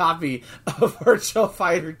emulated copy of Virtua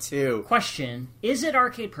Fighter 2. Question, is it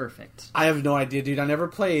arcade perfect? I have no idea, dude. I never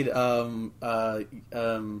played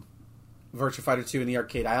Virtua Fighter 2 in the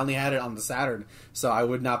arcade. I only had it on the Saturn, so I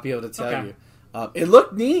would not be able to tell you. It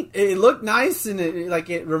looked neat. It looked nice, and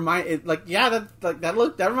that reminds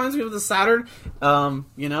me of the Saturn.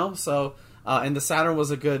 You know, so and the Saturn was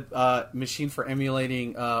a good machine for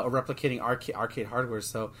emulating or replicating arcade hardware.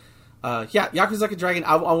 So Yakuza Like a Dragon.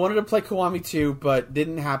 I wanted to play Kiwami 2, but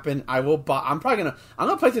didn't happen. I'm gonna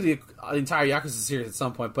play through the entire Yakuza series at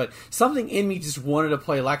some point. But something in me just wanted to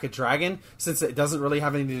play Like a Dragon since it doesn't really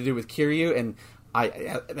have anything to do with Kiryu, and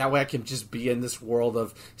that way I can just be in this world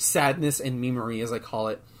of sadness and memory, as I call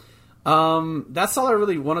it. That's all I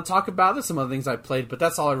really want to talk about. There's some other things I played, but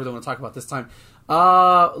that's all I really want to talk about this time.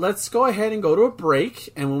 Let's go ahead and go to a break,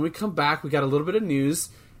 and when we come back, we got a little bit of news,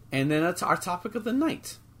 and then it's our topic of the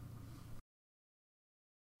night.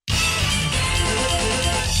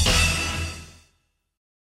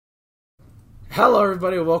 Hello,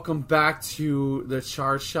 everybody. Welcome back to the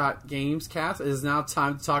Charge Shot Games Cast. It is now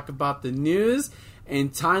time to talk about the news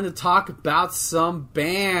and time to talk about some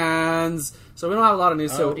bands. So we don't have a lot of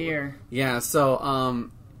news. Oh, dear. Yeah, so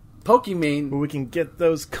Pokimane. We can get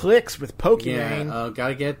those clicks with Pokimane. Yeah,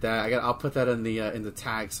 gotta get that. I'll put that in the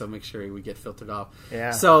tag, so make sure we get filtered off.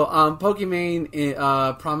 Yeah. So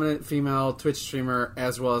Pokimane, prominent female Twitch streamer,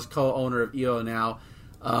 as well as co-owner of EO Now.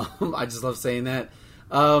 I just love saying that.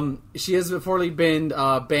 She has reportedly been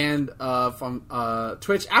banned from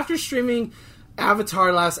Twitch after streaming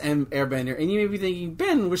Avatar: Last Airbender. And you may be thinking,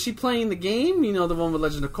 Ben, was she playing the game? You know, the one with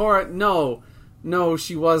Legend of Korra? No,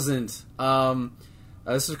 she wasn't.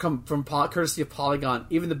 This has come from courtesy of Polygon.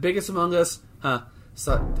 Even the biggest among us, Tyler,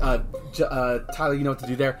 you know what to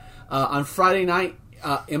do there. On Friday night,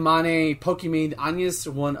 Imane Pokimane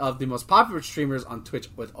Anyas, one of the most popular streamers on Twitch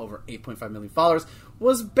with over 8.5 million followers,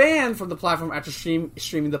 was banned from the platform after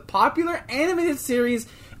streaming the popular animated series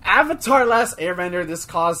Avatar: Last Airbender. This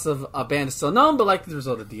cause of a ban is still known, but likely the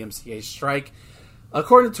result of the DMCA strike.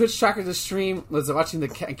 According to Twitch tracker, the stream was watching the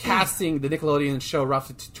casting the Nickelodeon show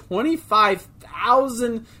roughly to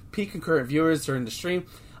 25,000 peak concurrent viewers during the stream.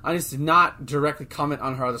 Anyas did not directly comment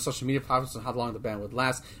on her other social media platforms on how long the ban would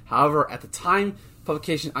last. However, at the time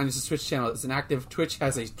publication, Anyas' Twitch channel is inactive. Twitch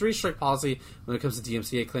has a 3-strike policy when it comes to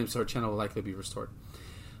DMCA claims, so her channel will likely be restored.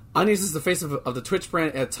 Anyas is the face of the Twitch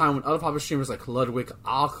brand at a time when other popular streamers like Ludwig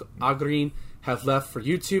Ahgren have left for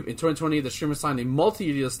YouTube. In 2020, the streamer signed a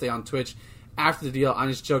multi-year deal to stay on Twitch. After the deal,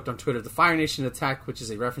 Anyas joked on Twitter, "The Fire Nation attack," which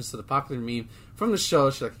is a reference to the popular meme from the show.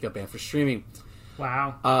 She got banned for streaming.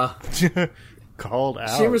 Wow. Called out.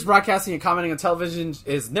 Streamers broadcasting and commenting on television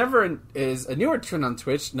is a newer trend on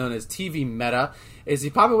Twitch, known as TV meta. It's a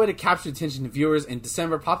popular way to capture the attention of viewers. In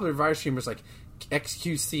December, popular variety streamers like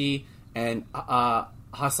XQC and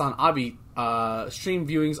Hassan Abi stream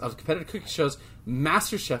viewings of competitive cooking shows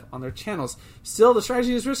MasterChef on their channels. Still, the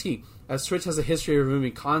strategy is risky, as Twitch has a history of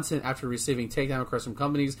removing content after receiving takedown requests from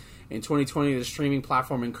companies. In 2020, the streaming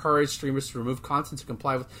platform encouraged streamers to remove content to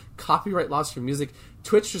comply with copyright laws for music.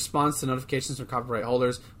 Twitch responds to notifications from copyright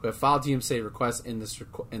holders who have filed DMCA requests. In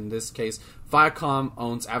this case, Viacom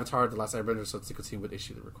owns Avatar: The Last Airbender, so the team would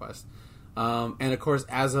issue the request. And of course,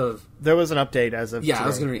 there was an update as of today. I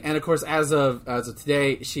was going to read. And of course, as of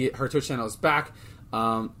today, her Twitch channel is back.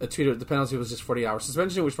 A tweet, the penalty was just 40-hour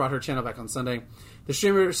suspension, which brought her channel back on Sunday. The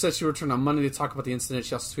streamer said she returned on Monday to talk about the incident.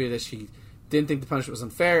 She also tweeted that she didn't think the punishment was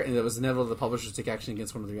unfair, and it was inevitable the publishers take action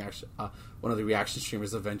against one of the reaction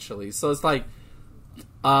streamers eventually. So it's like,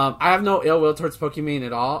 I have no ill will towards Pokimane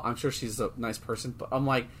at all. I'm sure she's a nice person, but I'm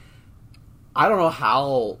like, I don't know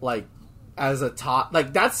how, like, as a top,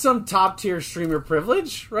 like, that's some top tier streamer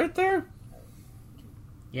privilege right there.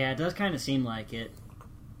 Yeah, it does kind of seem like it.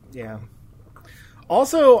 Yeah.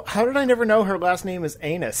 Also, how did I never know her last name is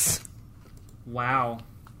Anus? Wow.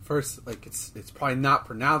 First, like, it's probably not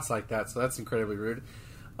pronounced like that, so that's incredibly rude.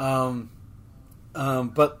 But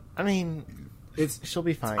I mean, She'll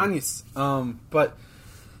be fine. Onions. But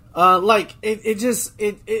like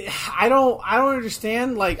I don't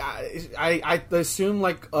understand. Like I assume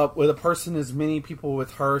like with a person as many people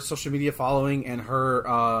with her social media following and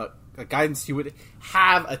her guidance, you would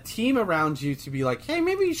have a team around you to be like, hey,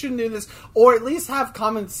 maybe you shouldn't do this, or at least have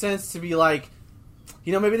common sense to be like,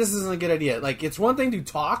 you know, maybe this isn't a good idea. Like, it's one thing to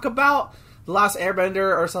talk about The Last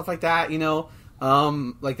Airbender or stuff like that, you know.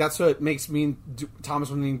 Like, that's what makes me and Thomas,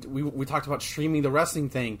 when we talked about streaming the wrestling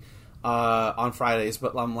thing on Fridays,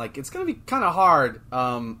 but I'm like, it's going to be kind of hard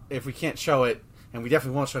if we can't show it, and we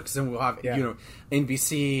definitely won't show it, because then we'll have, you know,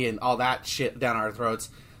 NBC and all that shit down our throats,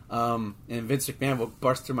 and Vince McMahon will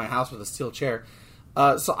burst through my house with a steel chair.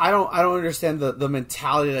 So I don't understand the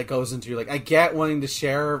mentality that goes into, like, I get wanting to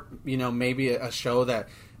share, you know, maybe a show that,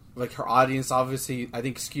 like, her audience obviously I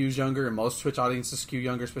think skews younger, and most Twitch audiences skew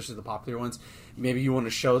younger, especially the popular ones. Maybe you want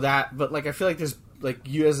to show that, but like I feel like there's like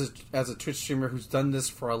you as a Twitch streamer who's done this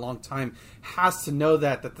for a long time has to know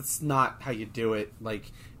that that's not how you do it. Like,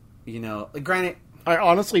 you know, like, granted, I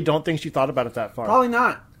honestly don't think she thought about it that far. probably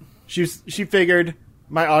not. She figured,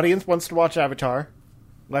 my audience wants to watch Avatar,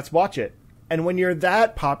 let's watch it. And when you're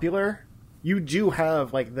that popular, you do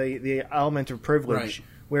have like the element of privilege, Right.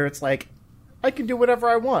 where it's like, I can do whatever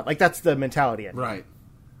I want. Like, that's the mentality. Right.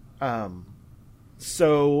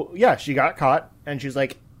 So yeah, she got caught, and she's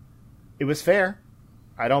like, it was fair.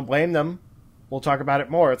 I don't blame them. We'll talk about it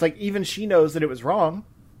more. It's like, even she knows that it was wrong,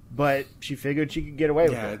 but she figured she could get away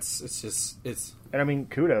with Yeah, it. it's And I mean,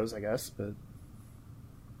 kudos, I guess, but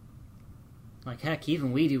Like, heck,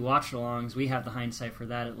 even we do watch-alongs. We have the hindsight for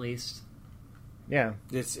that, at least. yeah.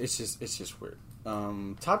 it's just weird.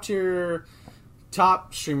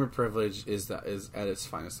 Top streamer privilege is at its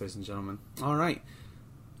finest, ladies and gentlemen. All right.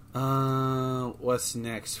 What's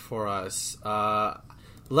next for us?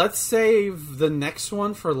 Let's save the next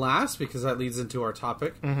one for last, because that leads into our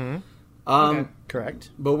topic. Mm-hmm. Okay. Correct.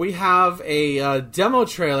 But we have a demo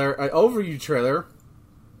trailer, an overview trailer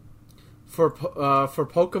for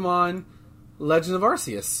Pokemon Legend of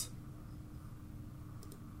Arceus.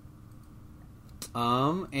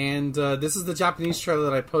 And this is the Japanese trailer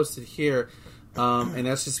that I posted here, and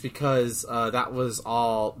that's just because that was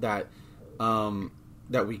all that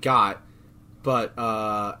we got. But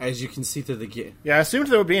as you can see through the game, Yeah, I assumed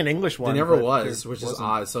there would be an English one. there never but was, there which is wasn't.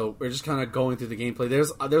 odd. So we're just kind of going through the gameplay.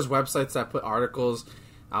 There's websites that put articles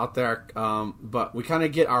out there, but we kind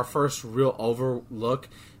of get our first real overlook.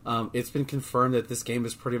 It's been confirmed that this game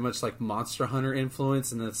is pretty much like Monster Hunter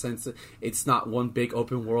influence, in the sense that it's not one big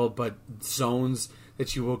open world, but zones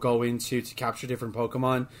that you will go into to capture different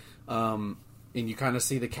Pokemon. And you kind of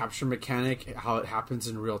see the capture mechanic, how it happens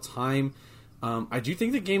in real time. I do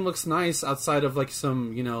think the game looks nice outside of like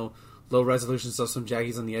some, you know, low resolution stuff, some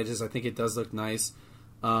jaggies on the edges. I think it does look nice.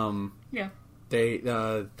 Yeah.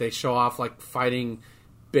 They show off like fighting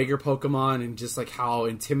bigger Pokemon and just like how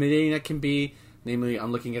intimidating that can be. Namely,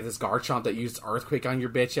 I'm looking at this Garchomp that used Earthquake on your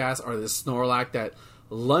bitch ass, or this Snorlax that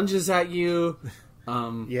lunges at you.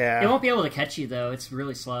 Yeah. It won't be able to catch you, though. It's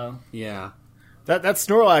really slow. Yeah. That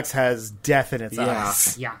Snorlax has death in its Yeah.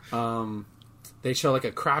 eyes. Yeah. They show like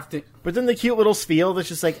a crafting. But then the cute little spiel that's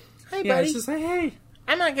just like, hey, Yeah, buddy, it's just like, hey.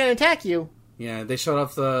 I'm not going to attack you. Yeah, they showed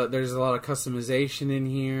off there's a lot of customization in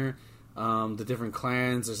here. The different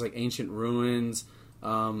clans. There's like ancient ruins.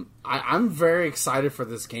 I'm very excited for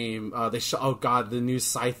this game. They show, oh god, the new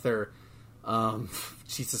Scyther.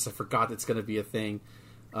 Jesus, I forgot that's going to be a thing.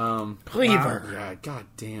 Cleaver. Wow, yeah, god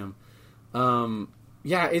damn.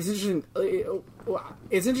 Yeah, it's interesting.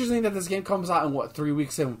 It's interesting that this game comes out in 3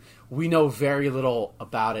 weeks, and we know very little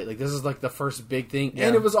about it. Like, this is like the first big thing,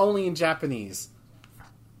 and it was only in Japanese.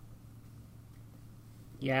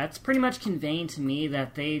 Yeah, it's pretty much conveying to me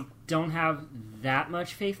that they don't have that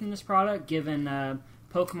much faith in this product, given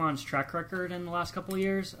Pokemon's track record in the last couple of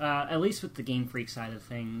years, at least with the Game Freak side of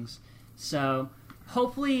things. So,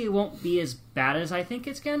 hopefully it won't be as bad as I think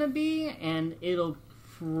it's going to be, and it'll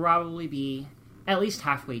probably be at least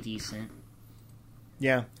halfway decent.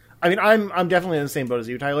 Yeah. I mean, I'm definitely in the same boat as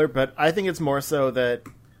you, Tyler, but I think it's more so that,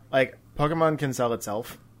 like, Pokemon can sell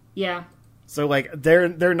itself. Yeah. So, like,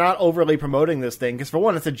 they're not overly promoting this thing, because for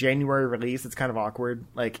one, it's a January release. It's kind of awkward.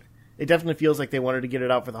 Like, it definitely feels like they wanted to get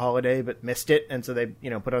it out for the holiday, but missed it, and so they, you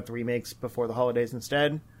know, put out the remakes before the holidays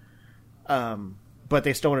instead. But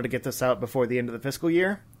they still wanted to get this out before the end of the fiscal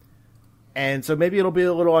year. And so maybe it'll be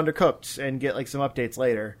a little undercooked and get, like, some updates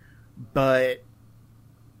later. But,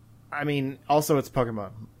 I mean, also it's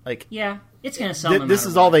Pokemon. Like, Yeah, it's going to sell no this matter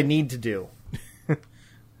is all what. they need to do.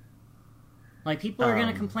 Like, people are going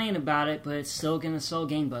to complain about it, but it's still going to sell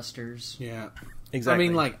gangbusters. Yeah. Exactly. I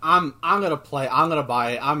mean, like I'm gonna play. I'm gonna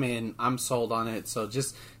buy it. I'm in. I'm sold on it. So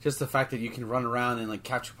just the fact that you can run around and like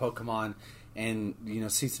capture Pokemon and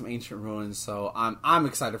see some ancient ruins. So I'm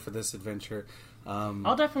excited for this adventure.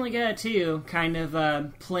 I'll definitely get it too. Kind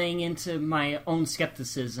of playing into my own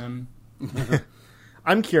skepticism.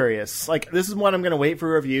 I'm curious. Like, this is one I'm going to wait for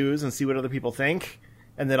reviews and see what other people think,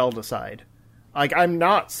 and then I'll decide. Like, I'm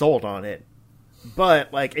not sold on it,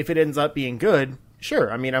 but like, if it ends up being good,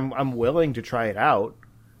 sure. I mean, I'm willing to try it out.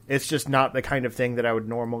 It's just not the kind of thing that I would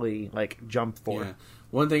normally like jump for. Yeah.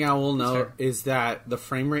 One thing I will note is that the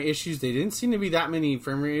frame rate issues, they didn't seem to be that many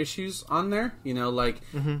frame rate issues on there.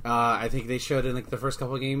 I think they showed in like the first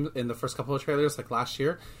couple of games, in the first couple of trailers, like last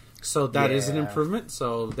year. So that is an improvement.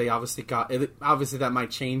 So they obviously obviously that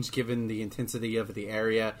might change given the intensity of the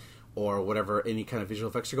area or whatever, any kind of visual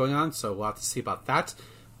effects are going on. So we'll have to see about that.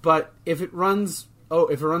 But if it runs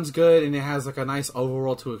good and it has like a nice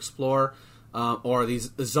overworld to explore, or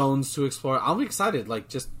these zones to explore, I'll be excited. Like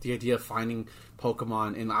just the idea of finding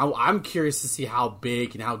Pokemon, and I'm curious to see how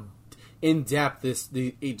big and how in depth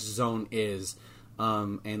each zone is,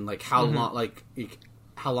 and like how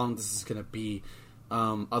long this is going to be,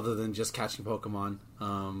 other than just catching Pokemon.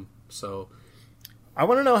 So I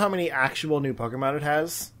want to know how many actual new Pokemon it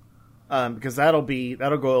has, because that'll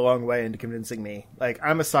go a long way into convincing me. Like,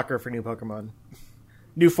 I'm a sucker for new Pokemon,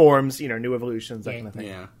 new forms, new evolutions, that kind of thing.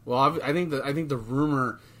 Yeah. Well, I think the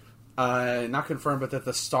rumor, not confirmed, but that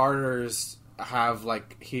the starters have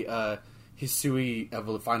like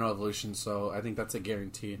Hisui final evolution, so I think that's a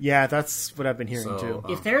guarantee. Yeah, that's what I've been hearing too.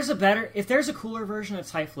 If there's a cooler version of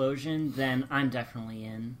Typhlosion, then I'm definitely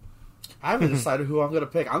in. I haven't decided who I'm going to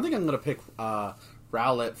pick. I think I'm going to pick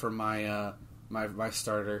Rowlet for my my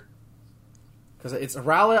starter, because it's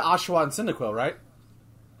Rowlet, Oshawott, and Cyndaquil, right?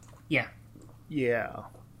 Yeah. Yeah.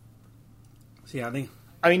 So yeah,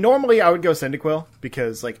 I mean, normally I would go Cyndaquil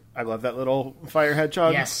because like I love that little fire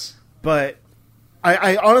hedgehog. Yes. But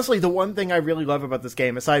I honestly, the one thing I really love about this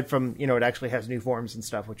game, aside from, it actually has new forms and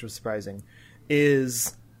stuff, which was surprising,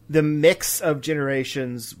 is the mix of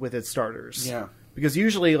generations with its starters. Yeah. Because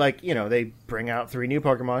usually, like, they bring out 3 new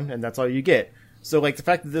Pokemon, and that's all you get. So, like, the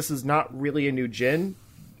fact that this is not really a new gen,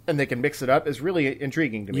 and they can mix it up, is really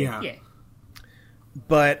intriguing to me. Yeah.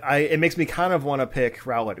 But it makes me kind of want to pick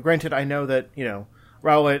Rowlet. Granted, I know that,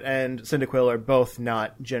 Rowlet and Cyndaquil are both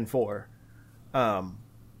not Gen 4.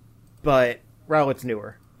 But Rowlet's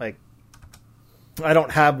newer. Like, I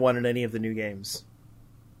don't have one in any of the new games.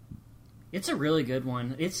 It's a really good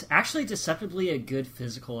one. It's actually deceptively a good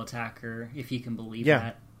physical attacker, if you can believe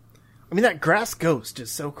that. I mean, that grass ghost is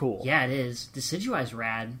so cool. Yeah, it is. Decidueye's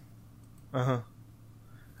rad. Uh-huh.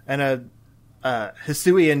 And a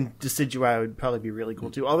Hisui and Decidueye would probably be really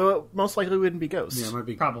cool, too. Although it most likely wouldn't be ghosts. Yeah, it might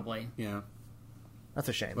be. Probably. Yeah. That's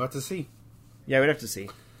a shame. We'll have to see. Yeah, we'd have to see.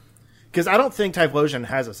 Because I don't think Typhlosion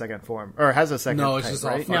has a second form, or has a second. No, it's type, just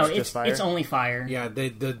right? all fire. No, it's only fire. Yeah,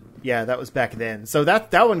 Yeah, that was back then. So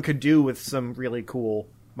that one could do with some really cool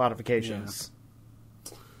modifications.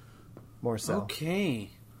 Yeah. More so. Okay.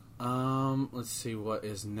 Let's see what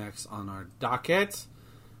is next on our docket.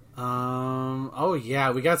 Oh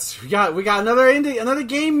yeah, we got another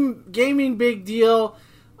gaming big deal.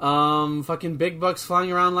 Fucking big bucks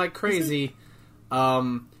flying around like crazy.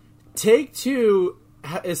 Take-Two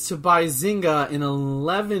is to buy Zynga, an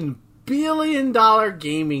 $11 billion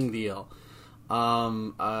gaming deal.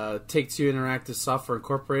 Take-Two Interactive Software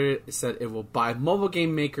Incorporated said it will buy mobile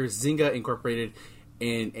game maker Zynga Incorporated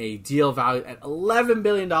in a deal valued at $11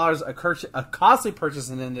 billion, a costly purchase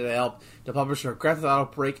intended to help the publisher of Grand Theft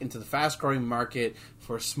Auto break into the fast-growing market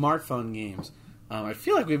for smartphone games. I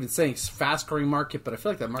feel like we've been saying fast-growing market, but I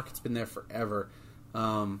feel like that market's been there forever.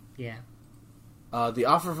 Yeah. The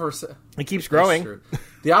offer for it keeps growing.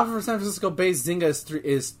 The offer for San Francisco-based Zynga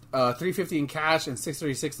is $350 in cash and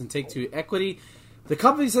 $636 in Take-Two equity. The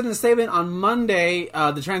company said in a statement on Monday,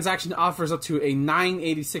 the transaction offers up to a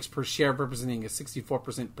 $9.86 per share, representing a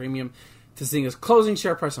 64% premium to Zynga's closing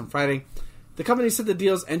share price on Friday. The company said the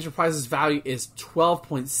deal's enterprise's value is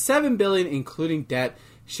 $12.7 billion, including debt.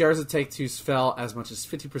 Shares of Take-Two fell as much as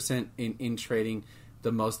 50% in trading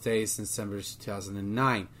the most days since December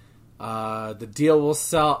 2009. The deal will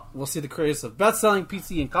see the creators of best-selling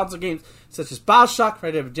PC and console games such as BioShock,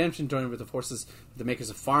 Red Dead Redemption, joining with the forces of the makers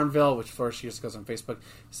of Farmville, which flourished years ago on Facebook.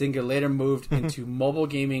 Zynga later moved into mobile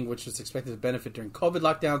gaming, which was expected to benefit during COVID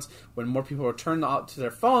lockdowns when more people returned to their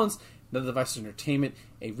phones and other devices of entertainment.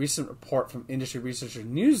 A recent report from industry researcher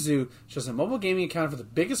Newzoo shows that mobile gaming accounted for the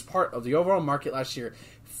biggest part of the overall market last year,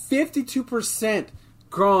 52%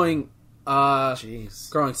 growing. Growing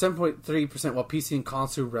 7.3%, while PC and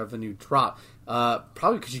console revenue dropped.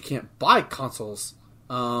 Probably because you can't buy consoles.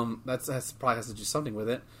 That's probably has to do something with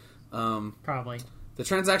it. Probably. The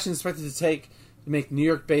transaction is expected to make New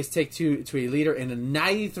York-based Take-Two to a leader in a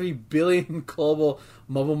 $93 billion global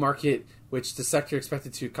mobile market, which the sector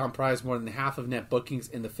expected to comprise more than half of net bookings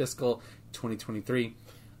in the fiscal 2023.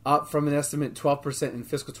 Up from an estimate 12% in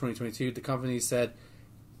fiscal 2022, the company said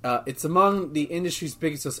it's among the industry's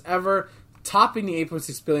biggest deals ever, topping the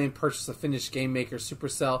 $8.6 billion purchase of Finnish game maker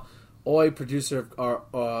Supercell, Oi, producer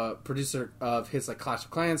of hits like Clash of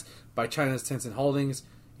Clans, by China's Tencent Holdings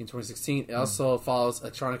in 2016. It also follows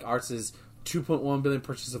Electronic Arts' $2.1 billion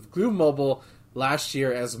purchase of Glue Mobile last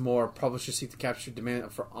year as more publishers seek to capture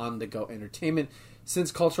demand for on-the-go entertainment.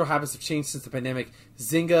 Since cultural habits have changed since the pandemic,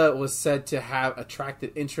 Zynga was said to have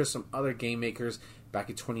attracted interest from other game makers back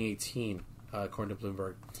in 2018, according to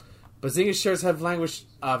Bloomberg. But Zynga shares have language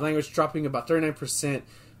dropping about 39%.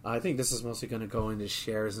 I think this is mostly going to go into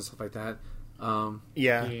shares and stuff like that.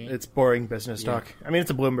 It's boring business talk. I mean, it's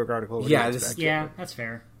a Bloomberg article. That's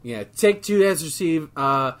fair. Yeah, Take-Two has received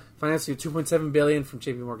financing of $2.7 billion from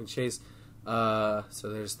JPMorgan Chase. So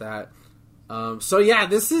there's that. That's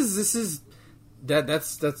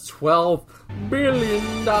 $12 billion.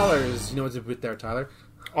 You know what's with there, Tyler?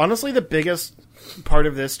 Honestly, the biggest part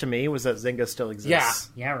of this to me was that Zynga still exists.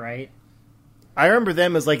 Yeah, right. I remember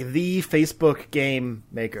them as like the Facebook game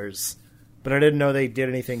makers, but I didn't know they did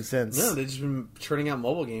anything since. No, they've just been churning out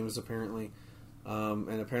mobile games apparently,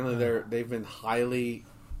 and apparently they've been highly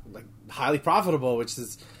profitable, which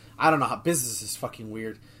is, I don't know, how business is fucking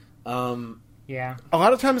weird. Yeah, a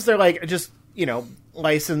lot of times they're like just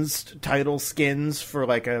licensed title skins for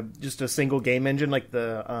like just a single game engine, like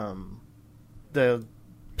the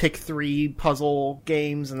pick 3 puzzle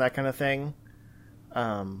games and that kind of thing.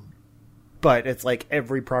 But it's like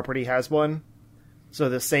every property has one. So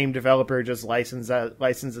the same developer just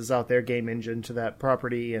licenses out their game engine to that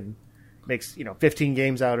property and makes 15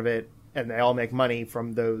 games out of it, and they all make money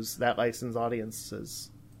from that licensed audiences.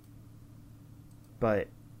 But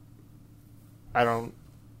I don't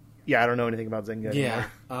know anything about Zynga. Yeah,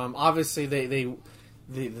 obviously the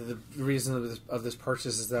reason of this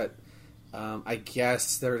purchase is that I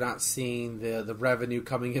guess they're not seeing the revenue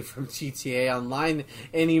coming in from GTA Online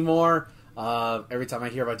anymore. Every time I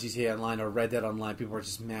hear about GTA Online or Red Dead Online, people are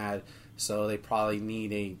just mad. So they probably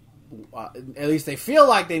need at least they feel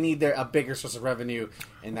like they need a bigger source of revenue,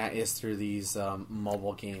 and that is through these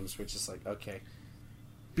mobile games, which is like, okay.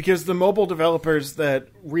 Because the mobile developers that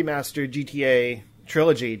remastered GTA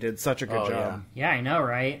Trilogy did such a good job. Yeah, I know,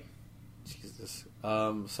 right? Jesus.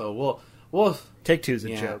 So we'll Take-Two's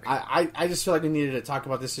a joke. I just feel like we needed to talk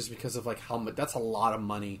about this just because of like how much. That's a lot of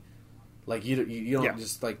money. Like you don't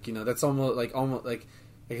just like that's almost like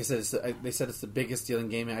I said, they said it's the biggest deal in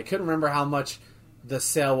gaming. I couldn't remember how much the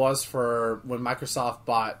sale was for when Microsoft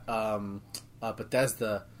bought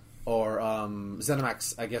Bethesda or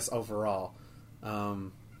ZeniMax, I guess, overall.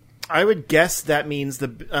 I would guess that means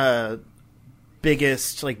the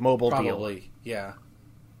biggest mobile deal. Probably, yeah.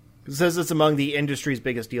 It says it's among the industry's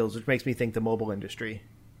biggest deals, which makes me think the mobile industry.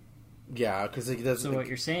 Yeah, because it does. So what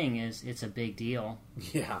you're saying is it's a big deal.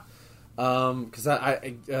 Yeah, because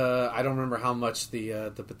I don't remember how much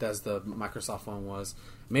the Bethesda Microsoft one was.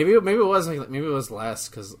 Maybe it was less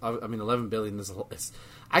because I mean $11 billion is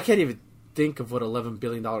I can't even think of what $11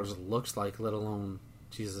 billion looks like, let alone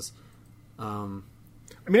Jesus.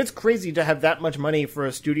 I mean, it's crazy to have that much money for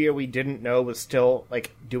a studio we didn't know was still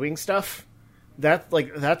doing stuff.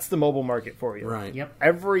 That's the mobile market for you, right? Yep.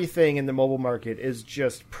 Everything in the mobile market is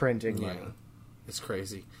just printing money. It's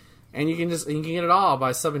crazy, and you can get it all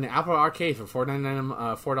by subbing to Apple Arcade for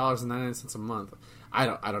 $4.99 a month. I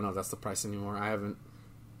don't know if that's the price anymore. I haven't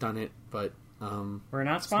done it, but we're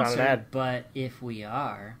not sponsored. But if we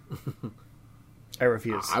are, I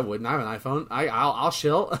refuse. I wouldn't. I have an iPhone. I'll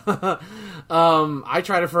shill. I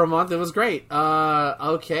tried it for a month. It was great.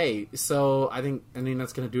 Okay, so I think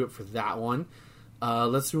that's going to do it for that one.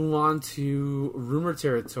 Let's move on to rumor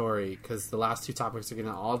territory, because the last two topics are going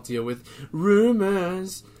to all deal with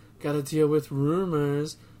rumors. Got to deal with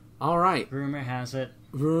rumors. All right. Rumor has it.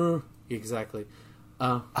 Exactly.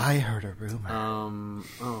 I heard a rumor.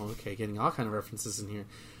 Okay. Getting all kind of references in here.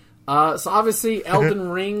 So obviously, Elden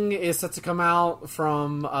Ring is set to come out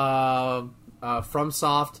from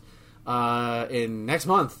FromSoft in next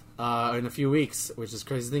month, in a few weeks, which is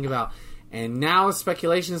crazy to think about. And now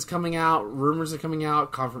speculation is coming out, rumors are coming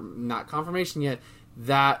out, not confirmation yet,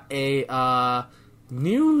 that a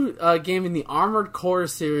new game in the Armored Core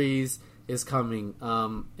series is coming.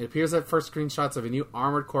 It appears that first screenshots of a new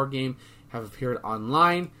Armored Core game have appeared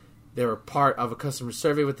online. They were part of a customer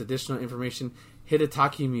survey with additional information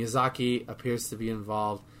Hidetaki Miyazaki appears to be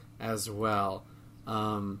involved as well.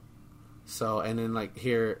 So, and then like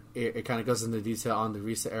here, it kind of goes into detail on the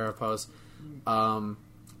recent era post. The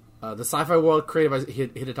sci-fi world created by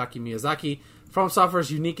Hidetaki Miyazaki, From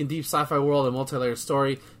Software's unique and deep sci-fi world and multi-layered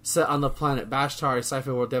story set on the planet Bashtar, a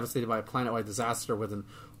sci-fi world devastated by a planet-wide disaster with an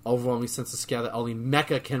overwhelming sense of scale that only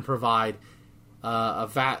Mecha can provide. A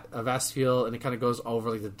vast feel, and it kind of goes over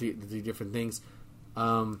like the different things.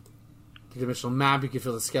 Three-dimensional map, you can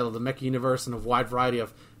feel the scale of the Mecha universe, and a wide variety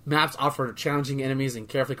of maps offer challenging enemies and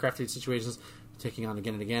carefully crafted situations, taking on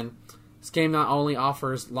again and again. This game not only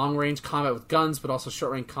offers long-range combat with guns, but also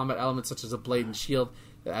short-range combat elements such as a blade and shield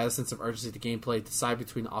that add a sense of urgency to gameplay, decide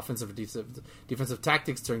between offensive and defensive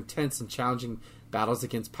tactics during tense and challenging battles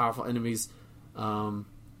against powerful enemies.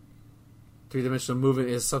 Three-dimensional movement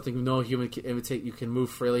is something no human can imitate. You can move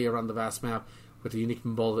freely around the vast map with the unique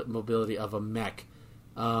mobility of a mech.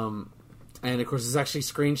 And of course, there's actually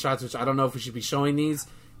screenshots, which I don't know if we should be showing these,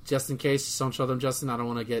 just in case. Just don't show them, Justin. I don't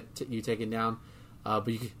want to get you taken down. But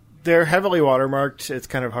you can... They're heavily watermarked. It's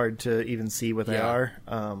kind of hard to even see what they are.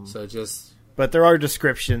 But there are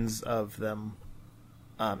descriptions of them.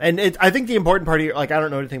 I think the important part here, like, I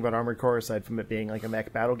don't know anything about Armored Core aside from it being like a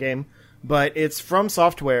mech battle game, but it's From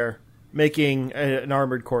Software making an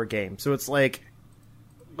Armored Core game. So it's like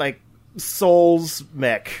Souls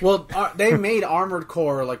mech. Well, they made Armored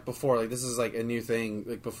Core like before. Like this is like a new thing.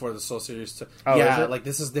 Like before the Soul series. Like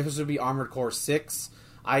this would be Armored Core 6,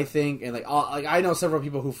 I think. And like I know several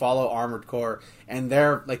people who follow Armored Core, and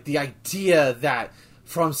they're like the idea that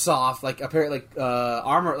FromSoft, like apparently,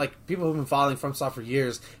 people who've been following FromSoft for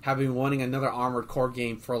years have been wanting another Armored Core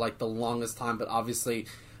game for like the longest time. But obviously,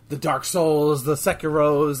 the Dark Souls, the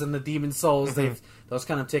Sekiros, and the Demon Souls, those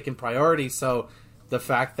kind of taken priority. So the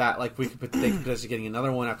fact that like they could potentially getting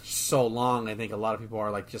another one after so long, I think a lot of people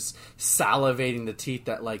are like just salivating the teeth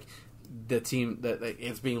that like the team that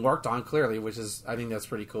it's being worked on clearly, which is I think that's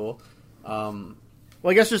pretty cool. Well,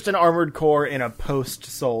 I guess just an Armored Core in a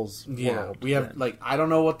post-Souls world. We have like I don't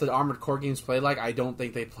know what the Armored Core games play like. I don't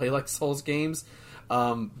think they play like Souls games.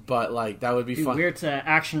 But like that would be fun. Weird to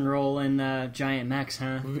action roll in giant mechs,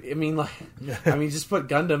 huh? I mean, just put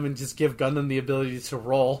Gundam and just give Gundam the ability to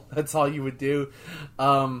roll. That's all you would do.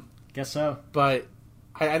 Guess so. But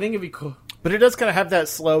I think it'd be cool. But it does kind of have that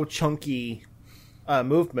slow, chunky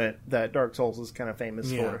movement that Dark Souls is kind of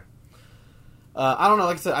famous for. I don't know.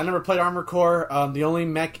 Like I said, I never played Armored Core. The only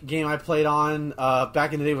mech game I played on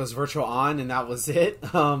back in the day was Virtual On, and that was it.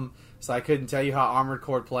 So I couldn't tell you how Armored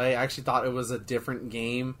Core play. I actually thought it was a different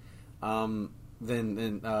game than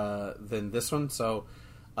this one. So,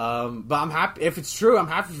 but I'm happy if it's true. I'm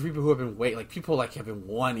happy for people who have been have been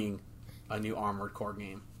wanting a new Armored Core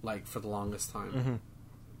game like for the longest time. Mm-hmm.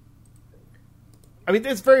 I mean,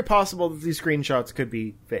 it's very possible that these screenshots could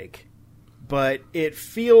be fake, but it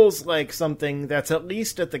feels like something that's at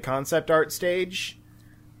least at the concept art stage,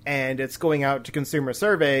 and it's going out to consumer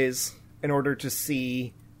surveys in order to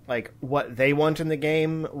see like what they want in the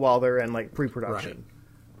game while they're in like pre-production.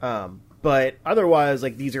 Right. But otherwise,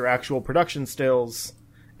 like these are actual production stills,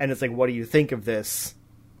 and it's like, what do you think of this?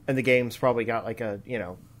 And the game's probably got like a,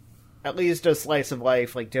 at least a slice of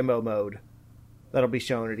life like demo mode that'll be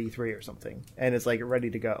shown at E3 or something, and it's like ready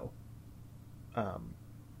to go.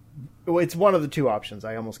 It's one of the two options,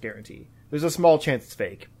 I almost guarantee. There's a small chance it's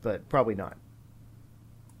fake, but probably not.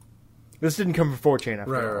 This didn't come from 4chan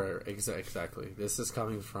after all. Right, exactly. This is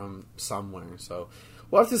coming from somewhere, so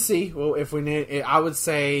we'll have to see. Well, if we need, I would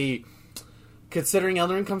say, considering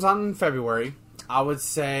Elden Ring comes out in February, I would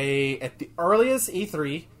say at the earliest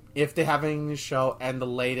E3, if they have anything to show, and the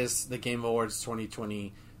latest, the Game Awards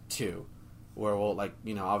 2022, where we'll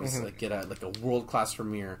obviously get a world-class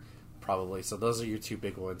premiere. Probably. So those are your two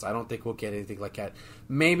big ones. I don't think we'll get anything like that.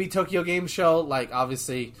 Maybe Tokyo Game Show. Like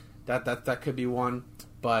obviously that could be one.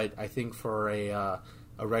 But I think for a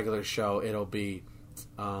regular show, it'll be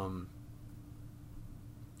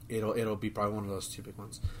it'll be probably one of those two big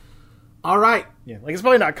ones. All right. Yeah, like it's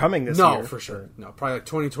probably not coming this year. No, for sure. No, probably like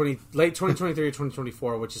 2020, late 2023 or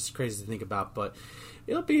 2024, which is crazy to think about. But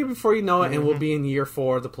it'll be here before you know it, and we'll be in year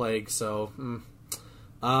 4 of the plague. So,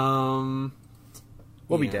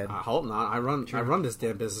 we'll be dead. I hope not. I run this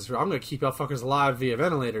damn business. I'm going to keep y'all fuckers alive via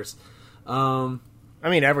ventilators. I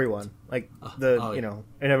mean, everyone. Like,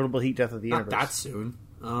 inevitable heat death of the universe. Not that soon.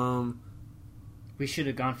 We should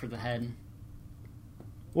have gone for the head.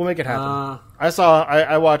 We'll make it happen.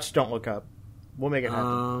 I watched Don't Look Up. We'll make it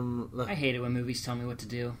happen. I hate it when movies tell me what to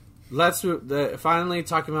do. Let's finally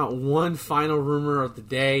talking about one final rumor of the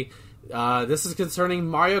day. This is concerning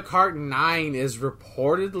Mario Kart 9 is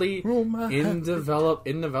reportedly in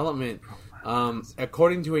development.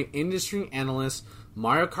 According to an industry analyst,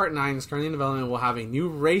 Mario Kart 9 is currently in development and will have a new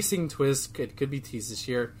racing twist. It could be teased this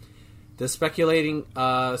year. The speculating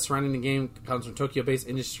surrounding the game comes from Tokyo-based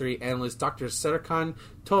industry analyst Dr. Serkan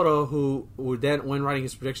Toro, who then, when writing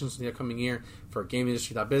his predictions for the upcoming year for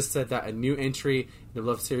GameIndustry.biz, said that a new entry in the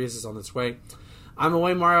beloved series is on its way. I'm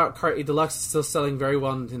aware Mario Kart 8 Deluxe is still selling very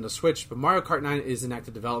well on Nintendo Switch, but Mario Kart 9 is in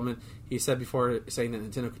active development. He said before, saying that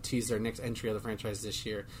Nintendo could tease their next entry of the franchise this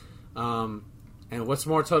year. And what's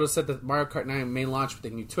more, Toto said that Mario Kart 9 may launch with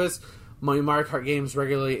a new twist. Mario Kart games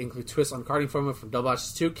regularly include twists on karting formula, from Double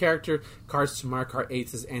Dash's 2 character cards to Mario Kart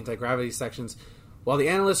 8's anti-gravity sections. While the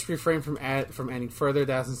analysts refrain from adding further,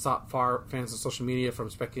 that hasn't stopped fans on social media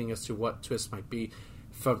from speculating as to what twists might be.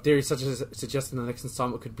 From theories such as suggesting the next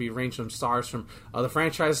installment could be arranged from stars from other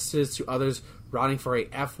franchises to others, routing for a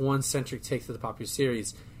F1-centric take to the popular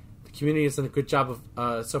series. The community has done a good job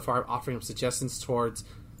of so far offering up suggestions towards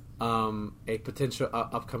a potential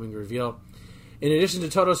upcoming reveal. In addition to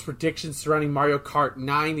Toto's predictions surrounding Mario Kart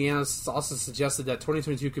 9, the analysts also suggested that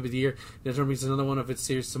 2022 could be the year Nintendo brings another one of its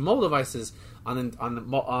series to mobile devices. On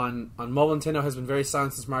mobile, Nintendo has been very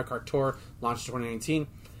silent since Mario Kart Tour launched in 2019,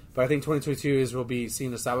 but I think 2022 we'll be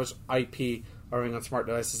seeing established IP arriving on smart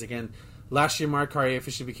devices again. Last year, Mario Kart 8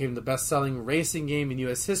 officially became the best-selling racing game in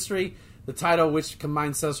U.S. history. The title, which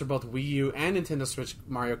combined sales for both Wii U and Nintendo Switch,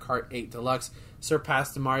 Mario Kart 8 Deluxe,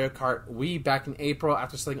 surpassed the Mario Kart Wii back in April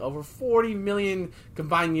after selling over 40 million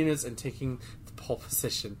combined units and taking the pole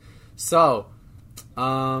position. So,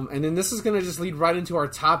 and then this is going to just lead right into our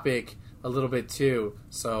topic a little bit too.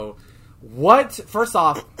 So, first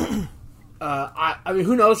off, I mean,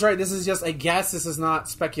 who knows, right? This is just a guess. This is not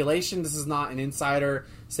speculation. This is not an insider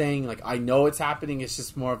saying, like, I know it's happening. It's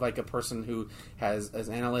just more of like a person who has, as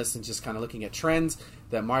analysts and just kind of looking at trends,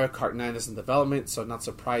 that Mario Kart 9 is in development, so not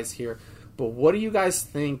surprised here. But what do you guys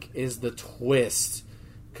think is the twist?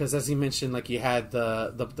 Because as you mentioned, like, you had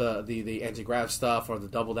the anti-grav stuff or the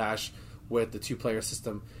double dash with the 2-player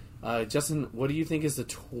system. Justin, what do you think is the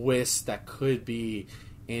twist that could be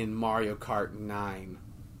in Mario Kart 9?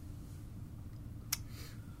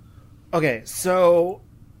 Okay, so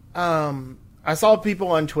I saw people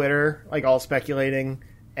on Twitter, like, all speculating,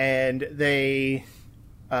 and they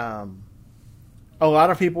a lot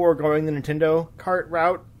of people were going the Nintendo Kart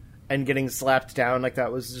route and getting slapped down like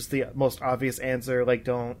that was just the most obvious answer, like,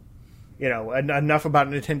 don't, you know, enough about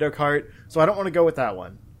Nintendo Kart, so I don't want to go with that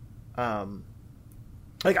one.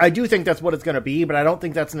 Like, I do think that's what it's going to be, but I don't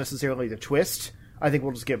think that's necessarily the twist. I think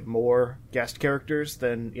we'll just get more guest characters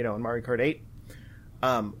than, you know, in Mario Kart 8.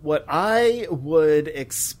 What I would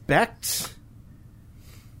expect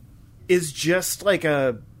is just like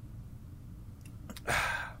a...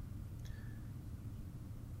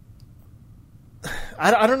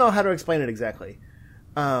 I don't know how to explain it exactly.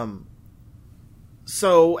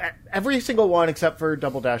 So every single one except for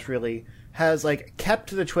Double Dash really has, like, kept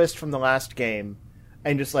the twist from the last game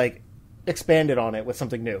and just, like, expanded on it with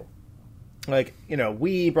something new. Like, you know,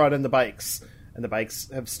 we brought in the bikes, and the bikes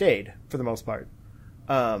have stayed for the most part.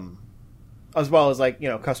 As well as, like, you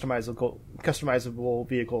know, customizable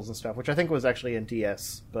vehicles and stuff, which I think was actually in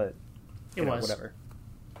DS, but it was whatever.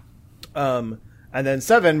 And then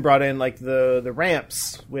 7 brought in, like, the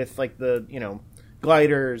ramps with, like, the, you know,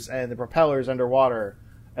 gliders and the propellers underwater,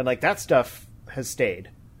 and, like, that stuff has stayed.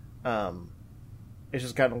 It's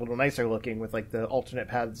just gotten a little nicer looking with, like, the alternate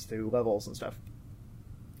paths through levels and stuff.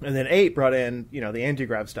 And then 8 brought in, you know, the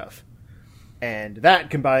anti-grav stuff. And that,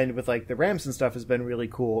 combined with, like, the ramps and stuff, has been really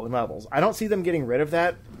cool in levels. I don't see them getting rid of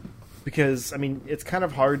that, because, I mean, it's kind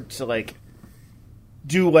of hard to, like,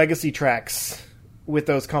 do legacy tracks with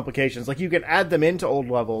those complications. Like, you can add them into old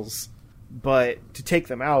levels, but to take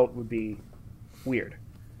them out would be weird.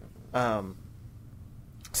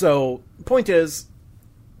 So, point is,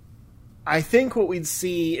 I think what we'd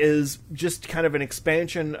see is just kind of an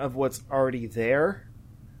expansion of what's already there.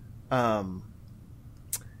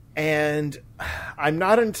 And I'm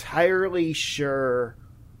not entirely sure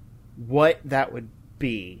what that would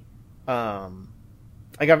be.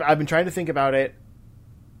 Like, I've been trying to think about it,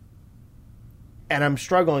 and I'm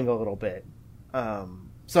struggling a little bit.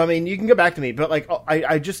 So, I mean, you can get back to me, but, like,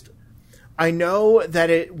 I know that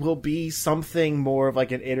it will be something more of,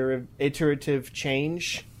 like, an iterative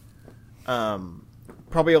change.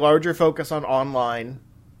 Probably a larger focus on online.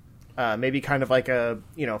 Maybe kind of like a,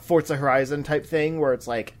 you know, Forza Horizon type thing, where it's,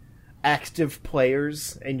 like, active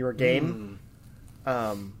players in your game.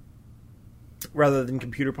 Rather than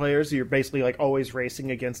computer players. So you're basically, like, always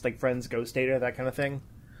racing against, like, friends' ghost data, that kind of thing.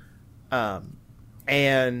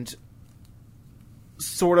 And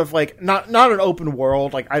sort of, like, not an open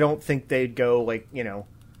world. Like, I don't think they'd go, like, you know,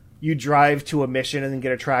 you drive to a mission and then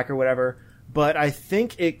get a track or whatever. But I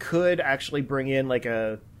think it could actually bring in like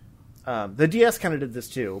a the DS kind of did this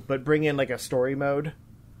too, but bring in like a story mode.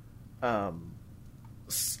 I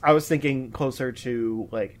was thinking closer to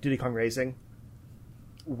like Diddy Kong Racing,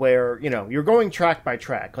 where you're going track by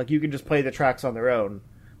track. Like you can just play the tracks on their own,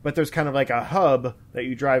 but there's kind of like a hub that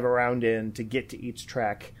you drive around in to get to each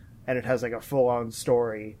track, and it has like a full-on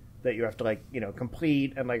story that you have to like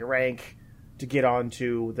complete and like rank to get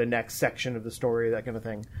onto the next section of the story, that kind of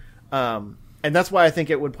thing. And that's why I think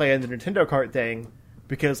it would play in the Nintendo Kart thing,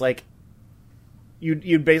 because like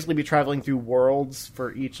you'd basically be traveling through worlds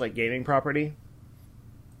for each like gaming property,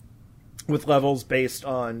 with levels based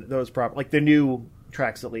on those like the new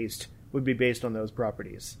tracks at least would be based on those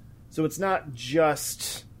properties. So it's not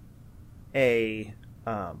just a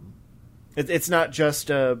it's not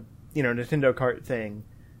just a Nintendo Kart thing.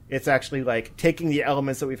 It's actually like taking the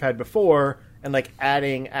elements that we've had before and like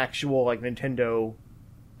adding actual like Nintendo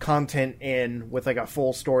content in with like a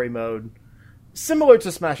full story mode, similar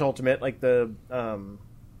to Smash Ultimate, like the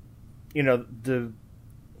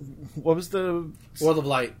what was the World of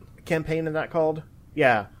Light campaign in that called?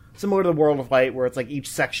 Yeah, similar to the World of Light, where it's like each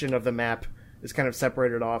section of the map is kind of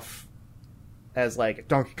separated off as like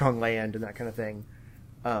Donkey Kong Land and that kind of thing.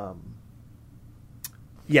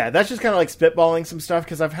 Yeah, that's just kind of like spitballing some stuff,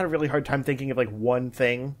 because I've had a really hard time thinking of like one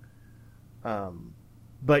thing.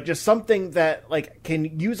 But just something that like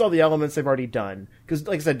can use all the elements they've already done. Because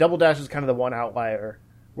like I said, Double Dash is kind of the one outlier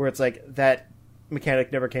where it's like that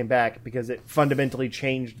mechanic never came back because it fundamentally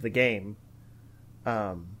changed the game.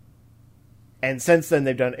 And since then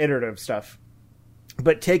they've done iterative stuff.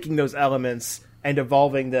 But taking those elements and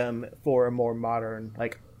evolving them for a more modern,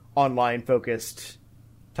 like online focused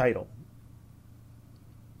title.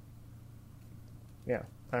 Yeah,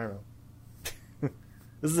 I don't know.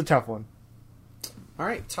 This is a tough one. All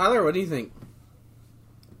right, Tyler, what do you think?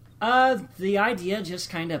 The idea just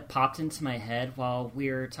kind of popped into my head while we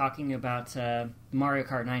were talking about Mario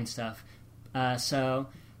Kart 9 stuff. So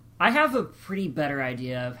I have a pretty better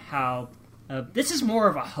idea of how... this is more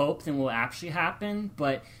of a hope than will actually happen,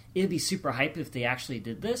 but it'd be super hype if they actually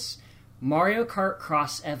did this. Mario Kart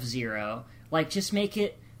Cross F-Zero. Like, just make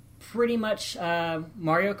it pretty much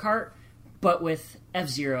Mario Kart, but with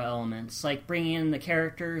F-Zero elements. Like, bringing in the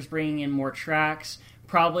characters, bringing in more tracks,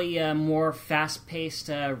 probably more fast-paced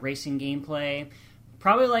racing gameplay.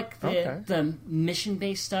 Probably like the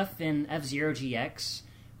mission-based stuff in F-Zero GX.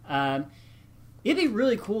 It'd be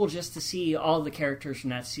really cool just to see all the characters from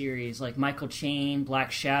that series, like Michael Chain,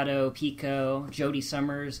 Black Shadow, Pico, Jody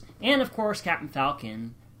Summers, and of course Captain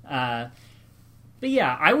Falcon. But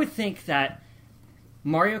yeah, I would think that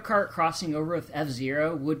Mario Kart crossing over with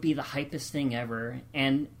F-Zero would be the hypest thing ever,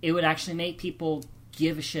 and it would actually make people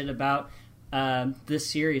give a shit about this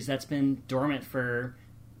series that's been dormant for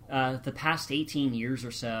the past 18 years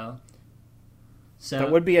or so. So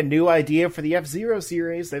that would be a new idea for the F-Zero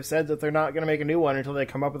series. They've said that they're not going to make a new one until they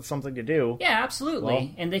come up with something to do. Yeah, absolutely. Well,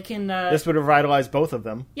 and they can... this would revitalize both of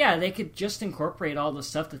them. Yeah, they could just incorporate all the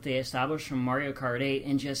stuff that they established from Mario Kart 8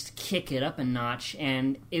 and just kick it up a notch,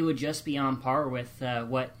 and it would just be on par with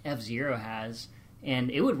what F-Zero has.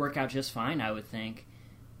 And it would work out just fine, I would think.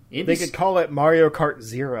 They could call it Mario Kart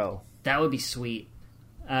Zero. That would be sweet.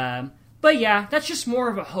 But yeah, that's just more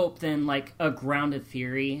of a hope than like a grounded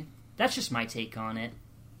theory. That's just my take on it.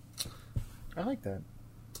 I like that.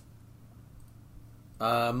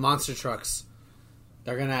 Monster trucks.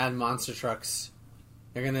 They're gonna add monster trucks.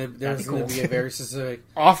 There's gonna be a very specific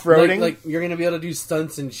off-roading. Like you're gonna be able to do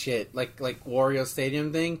stunts and shit, like Wario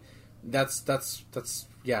Stadium thing. That's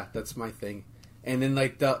my thing. And then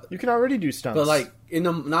like you can already do stunts, but like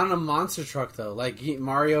not in a monster truck though. Like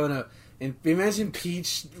Mario and imagine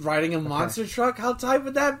Peach riding a monster truck. How tight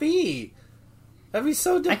would that be? That'd be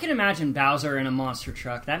so dope. I can imagine Bowser in a monster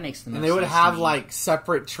truck. That makes the most sense. And they would have like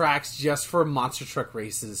separate tracks just for monster truck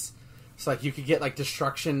races. So like you could get like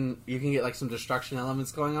destruction. You can get like some destruction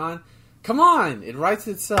elements going on. Come on, it writes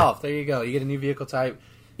itself. There you go. You get a new vehicle type.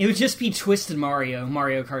 It would just be Twisted Mario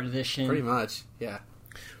Kart Edition. Pretty much, yeah.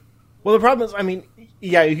 Well, the problem is, I mean,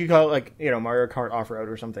 yeah, you could call it like Mario Kart Off-Road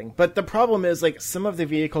or something. But the problem is like some of the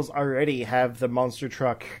vehicles already have the monster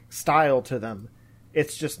truck style to them.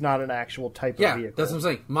 It's just not an actual type of vehicle. Yeah, that's what I'm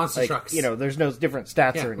saying. Monster trucks. There's no different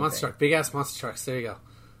stats or anything. Monster truck. Big-ass monster trucks. There you go.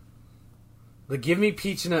 But give me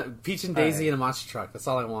Peach and Daisy in a monster truck. That's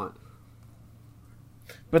all I want.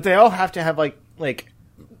 But they all have to have,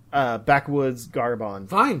 backwoods garb on.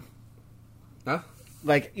 Fine. Huh?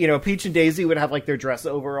 Like, Peach and Daisy would have, their dress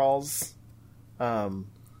overalls.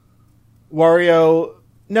 Wario...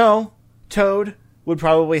 No. Toad would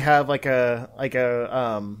probably have,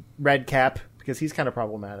 Red Cap, because he's kind of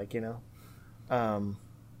problematic, you know.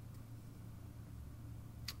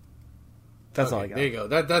 That's all I got. There you go.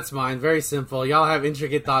 That's mine. Very simple. Y'all have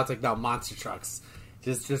intricate thoughts like, no, monster trucks.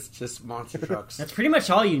 Just monster trucks. That's pretty much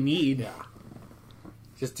all you need. Yeah.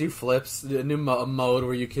 Just do flips. A new mode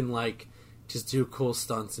where you can, like, just do cool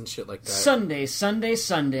stunts and shit like that. Sunday.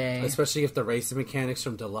 Especially if the racing mechanics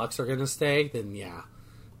from Deluxe are going to stay, then yeah.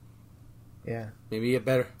 Yeah. Maybe it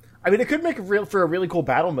better. I mean, it could make for a really cool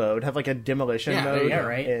battle mode. Have like a demolition mode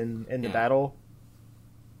right. in the battle.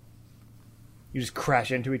 You just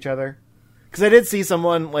crash into each other. Because I did see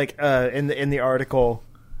someone like in the article,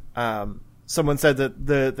 someone said that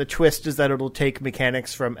the twist is that it'll take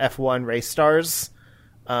mechanics from F1 race stars,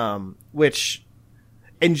 which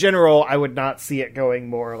in general I would not see it going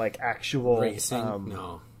more like actual racing.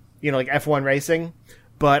 No, you know, like F1 racing.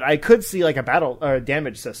 But I could see like a battle or a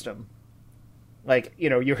damage system. Like, you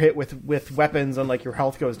know, you're hit with weapons and, like, your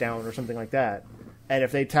health goes down or something like that. And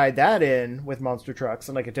if they tied that in with monster trucks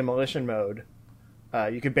and, like, a demolition mode,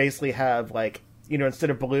 you could basically have, like, you know, instead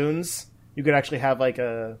of balloons, you could actually have, like,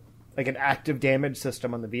 an active damage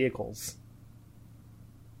system on the vehicles.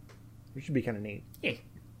 Which would be kind of neat. Yeah.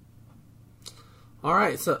 All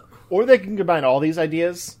right, so... Or they can combine all these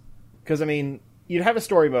ideas. Because, I mean, you'd have a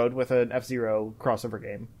story mode with an F-Zero crossover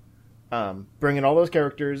game. Bring in all those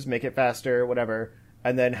characters, make it faster, whatever,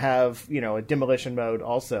 and then have, you know, a demolition mode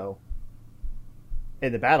also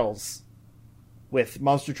in the battles with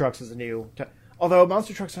monster trucks as a new... Although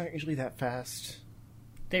monster trucks aren't usually that fast.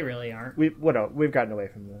 They really aren't. We've gotten away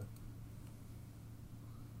from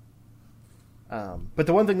the... but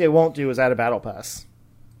the one thing they won't do is add a battle pass.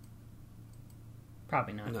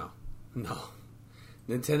 Probably not. No.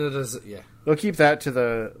 Nintendo does... Yeah. They'll keep that to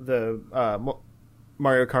the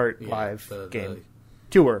Mario Kart Live game.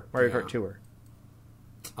 Tour. Mario Kart Tour.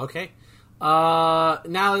 Okay. Now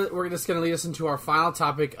we're just going to lead us into our final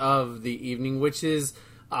topic of the evening, which is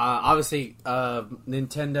obviously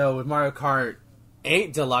Nintendo with Mario Kart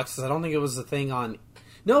 8 Deluxe. I don't think it was a thing on...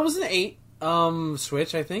 No, it was an 8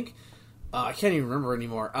 Switch, I think. I can't even remember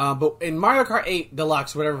anymore. But in Mario Kart 8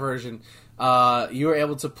 Deluxe, whatever version, you were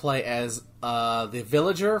able to play as the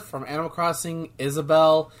villager from Animal Crossing,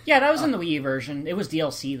 Isabelle. Yeah, that was in the Wii U version. It was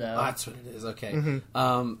DLC, though. Oh, that's what it is, okay.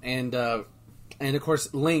 Mm-hmm. And of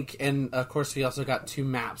course, Link, and of course we also got 2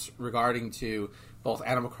 maps regarding to both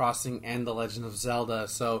Animal Crossing and The Legend of Zelda.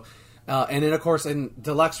 So, and then of course in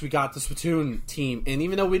Deluxe we got the Splatoon team. And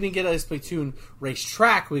even though we didn't get a Splatoon race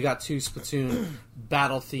track, we got 2 Splatoon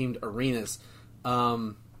battle-themed arenas.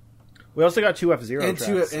 We also got 2 F-Zero and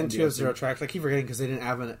tracks. And 2 F-Zero tracks. I keep forgetting because they didn't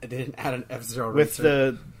add an F-Zero with racer.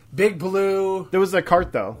 the Big Blue. There was a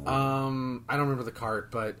cart though. I don't remember the cart,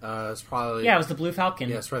 but it's probably it was the Blue Falcon.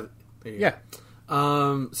 Yeah, it's right. Yeah.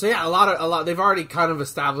 So yeah, a lot. They've already kind of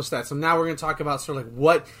established that. So now we're going to talk about sort of like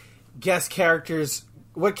what characters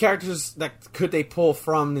that could they pull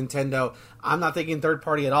from Nintendo. I'm not thinking third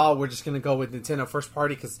party at all. We're just going to go with Nintendo first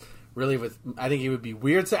party because really, I think it would be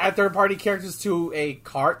weird to add third party characters to a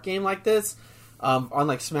kart game like this,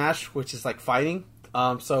 unlike Smash, which is like fighting.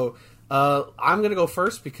 So I'm going to go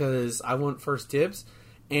first because I want first dibs.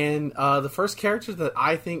 And the first character that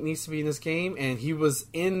I think needs to be in this game, and he was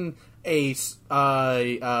in a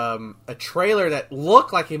trailer that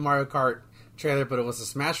looked like a Mario Kart trailer, but it was a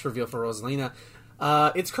Smash reveal for Rosalina.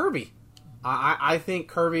 It's Kirby. I think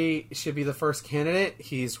Kirby should be the first candidate.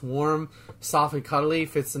 He's warm, soft, and cuddly.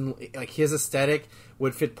 Fits in, like, his aesthetic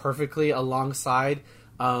would fit perfectly alongside.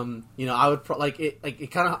 I would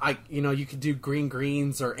it kind of, you could do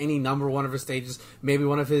Greens or any number one of his stages. Maybe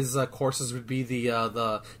one of his courses would be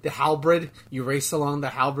the Halberd. You race along the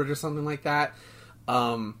Halberd or something like that.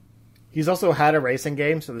 He's also had a racing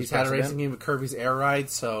game, so he's had a racing game with Kirby's Air Ride.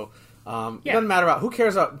 So it doesn't matter about who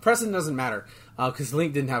cares about precedent. Doesn't matter because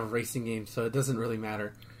Link didn't have a racing game, so it doesn't really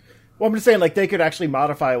matter. Well, I'm just saying, like, they could actually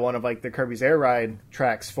modify one of, like, the Kirby's Air Ride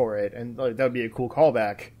tracks for it, and like, that would be a cool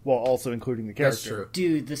callback, while also including the character. That's true.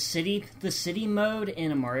 Dude, the city mode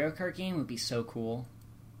in a Mario Kart game would be so cool.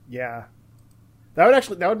 Yeah. That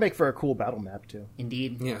would make for a cool battle map, too.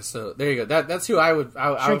 Indeed. Yeah, so there you go. That's who I would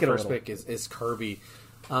first pick is Kirby.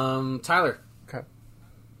 Tyler. Okay.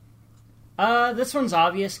 This one's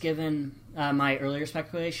obvious given my earlier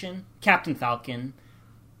speculation. Captain Falcon.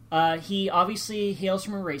 He obviously hails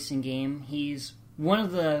from a racing game. He's one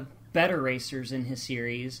of the better racers in his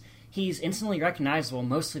series. He's instantly recognizable,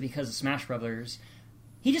 mostly because of Smash Brothers.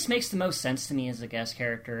 He just makes the most sense to me as a guest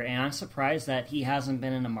character, and I'm surprised that he hasn't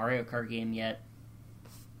been in a Mario Kart game yet.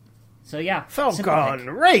 So yeah, Falcon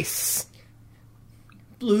Race!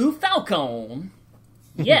 Blue Falcon!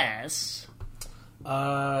 Yes!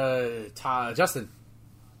 Justin.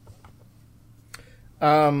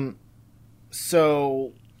 So,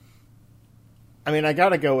 I mean, I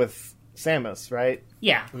gotta go with Samus, right?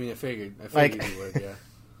 Yeah, I mean, I figured Like- you would, yeah.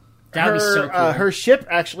 that'd be so cool. Her ship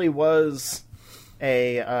actually was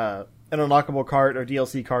an unlockable cart or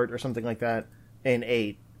DLC cart or something like that in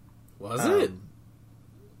 8. Was it?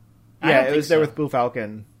 I Yeah, don't it think was there so. with Blue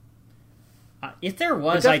Falcon. If there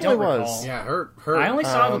was, It I don't definitely recall. was. Yeah, her I only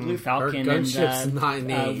saw the Blue her Falcon gunship's and not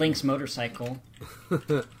in 8. Link's motorcycle.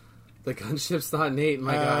 The gunship's not in 8,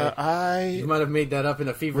 my guy. You I might have made that up in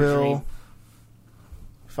a fever will dream.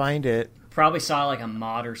 find it. Probably saw like a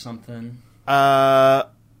mod or something.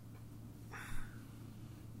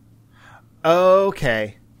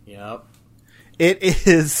 Okay. Yep. It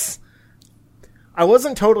is. I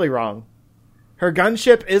wasn't totally wrong. Her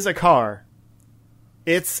gunship is a car.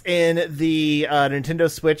 It's in the Nintendo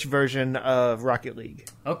Switch version of Rocket League.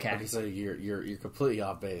 Okay. Okay, so you're completely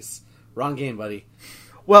off base. Wrong game, buddy.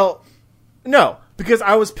 Well, no, because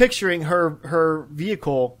I was picturing her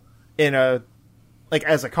vehicle in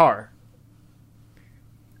as a car.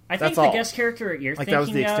 I think That's the all. guest character you're Like, that was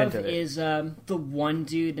the thinking extent of of it. is the one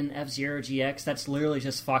dude in F-Zero GX that's literally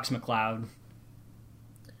just Fox McCloud.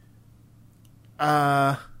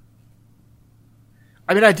 I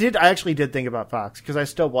mean, I actually did think about Fox because I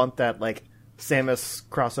still want that like Samus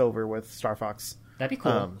crossover with Star Fox. That'd be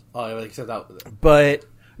cool. Oh, yeah, except that. But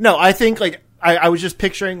no, I think like I was just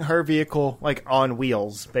picturing her vehicle like on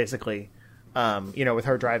wheels, basically, with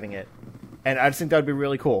her driving it, and I just think that would be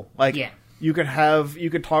really cool. Like, Yeah. you could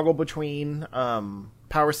toggle between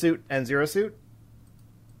Power Suit and Zero Suit,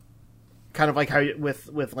 kind of like how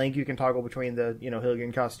with Link you can toggle between the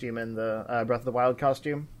Hylian costume and the Breath of the Wild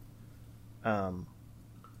costume.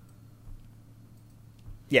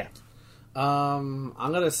 Yeah. I'm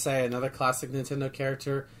gonna say another classic Nintendo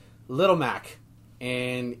character, Little Mac,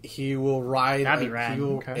 and he will ride. That'd be rad.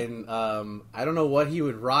 Okay. And I don't know what he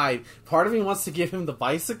would ride. Part of me wants to give him the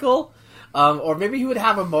bicycle, or maybe he would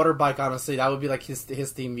have a motorbike. Honestly, that would be like his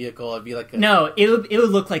theme vehicle. It'd be like No, it would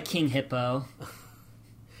look like King Hippo.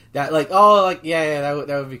 that that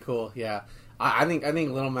would be cool. Yeah, I think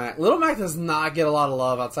Little Mac does not get a lot of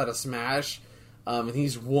love outside of Smash. And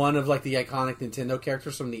he's one of like the iconic Nintendo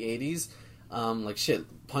characters from the 80s.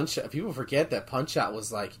 People forget that Punch Out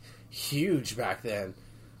was like huge back then.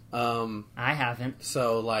 I haven't.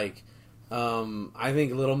 So like, I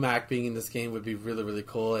think Little Mac being in this game would be really, really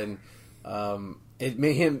cool. And it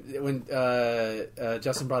made him, when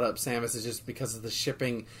Justin brought up Samus, it's just because of the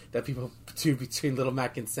shipping that people do between Little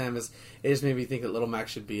Mac and Samus. It just made me think that Little Mac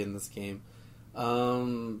should be in this game.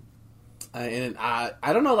 And I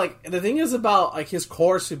don't know, like, the thing is about, like, his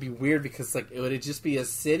course would be weird because, like, would it just be a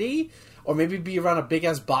city? Or maybe be around a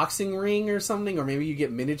big-ass boxing ring or something? Or maybe you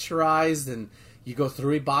get miniaturized and you go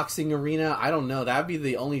through a boxing arena? I don't know. That would be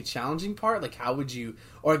the only challenging part. Like, how would you...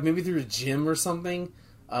 Or like maybe through a gym or something?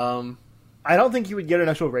 I don't think you would get an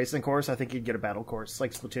actual racing course. I think you'd get a battle course,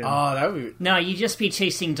 like Splatoon. Oh, that would be... No, you'd just be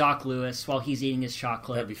chasing Doc Lewis while he's eating his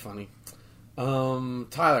chocolate. That'd be funny.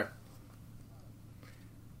 Tyler.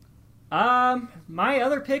 My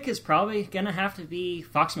other pick is probably gonna have to be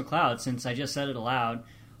Fox McCloud since I just said it aloud.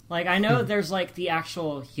 Like, I know there's like the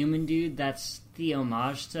actual human dude that's the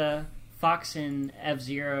homage to Fox in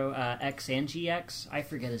F-Zero X and GX. I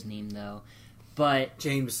forget his name though, but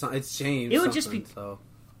James. It's James. It would just be-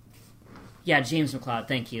 yeah, James McCloud.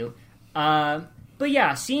 Thank you. But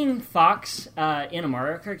yeah, seeing Fox in a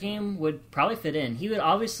Mario Kart game would probably fit in. He would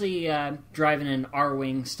obviously drive in an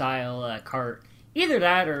R-Wing style cart. Either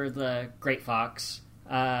that or the Great Fox.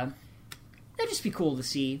 That'd just be cool to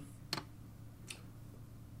see.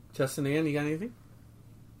 Justin, Ian, you got anything?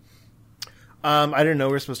 I didn't know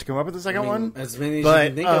we were supposed to come up with the second one. As many as but, you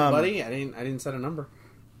can think of, buddy. I didn't set a number.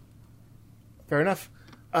 Fair enough.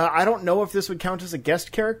 I don't know if this would count as a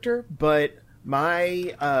guest character, but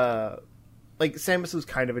my Samus was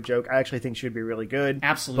kind of a joke. I actually think she would be really good.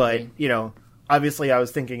 Absolutely. But obviously, I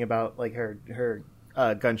was thinking about like her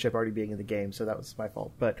gunship already being in the game, so that was my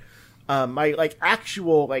fault. But my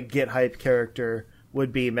actual get hype character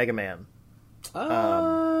would be Mega Man,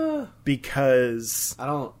 because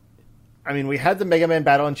I mean, we had the Mega Man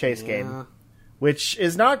Battle and Chase game, which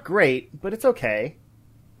is not great, but it's okay.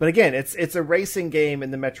 But again, it's a racing game in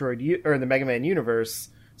the Metroid or in the Mega Man universe,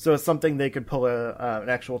 so it's something they could pull an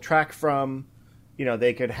actual track from.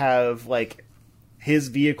 They could have like his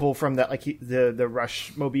vehicle from that, like the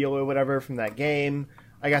Rush Mobile or whatever from that game.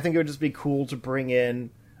 Like, I think it would just be cool to bring in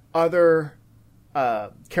other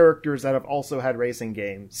characters that have also had racing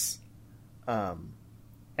games,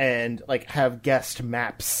 and like have guest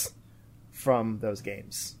maps from those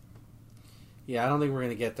games. Yeah, I don't think we're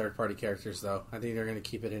going to get third-party characters, though. I think they're going to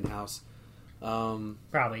keep it in-house.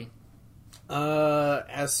 Probably.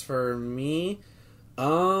 As for me,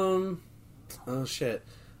 oh shit.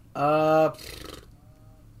 I'm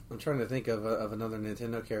trying to think of another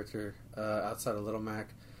Nintendo character outside of Little Mac.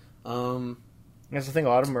 That's the thing. A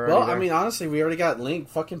lot of them are. Well, already I there. mean, honestly, we already got Link.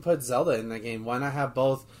 Fucking put Zelda in that game. Why not have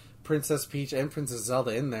both Princess Peach and Princess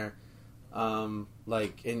Zelda in there?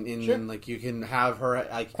 Like Sure. like you can have her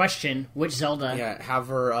like Question: which Zelda? yeah, have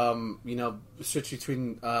her switch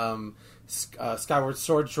between Skyward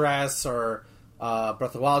Sword dress or Breath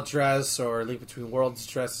of the Wild dress or Link Between Worlds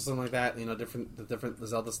dress or something like that. You know, the different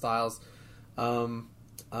Zelda styles. And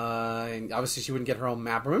obviously she wouldn't get her own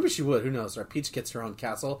map. Or maybe she would. Who knows? Right? Peach gets her own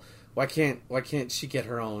castle. Why can't she get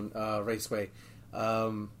her own raceway?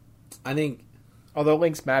 I think Although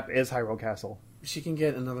Link's map is Hyrule Castle. she can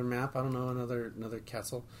get another map. I don't know, another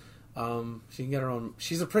castle. She can get her own.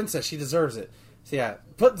 She's a princess. She deserves it. So yeah,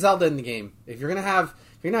 put Zelda in the game. If you're gonna have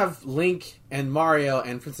Link and Mario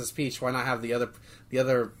and Princess Peach, why not have the other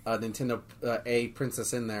Nintendo A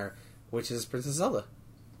princess in there, which is Princess Zelda?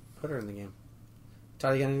 Put her in the game.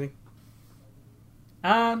 Todd, you got anything?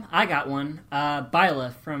 I got one.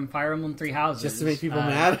 Byla from Fire Emblem Three Houses. Just to make people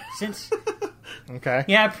mad? Since Okay.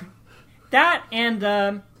 yeah, that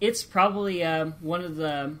and it's probably one of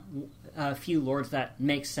the few lords that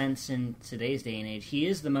makes sense in today's day and age. He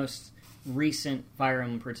is the most recent Fire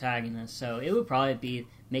Emblem protagonist, so it would probably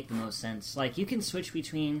make the most sense. Like, you can switch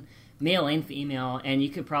between male and female, and you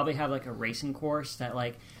could probably have like a racing course that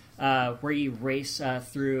like where you race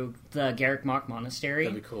through the Garreg Mach Monastery.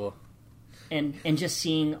 That'd be cool. And just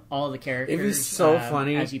seeing all the characters It'd be so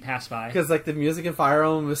funny as you pass by. Because like the music in Fire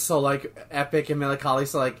Emblem is so like epic and melancholy.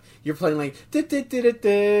 So like you're playing like and then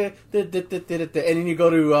you go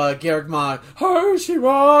to Garreg Mach.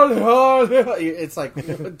 It's like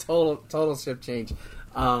total shift change.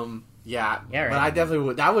 Yeah, Yeah, right. But I definitely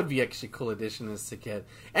would. That would be actually a cool addition as to kid,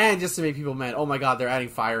 and just to make people mad. Oh my god, they're adding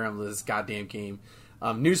Fire Emblem to this goddamn game.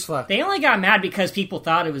 Newsflash. They only got mad because people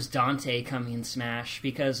thought it was Dante coming in Smash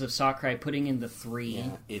because of Sakurai putting in the 3. Yeah,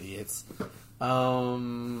 idiots.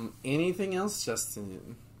 Anything else,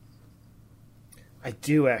 Justin? I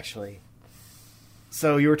do, actually.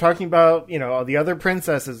 So you were talking about, all the other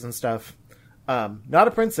princesses and stuff. Not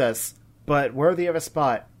a princess, but worthy of a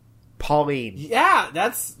spot. Pauline. Yeah,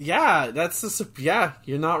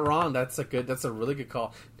 you're not wrong. That's a really good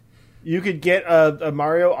call. You could get a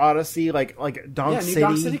Mario Odyssey, like Donk New City,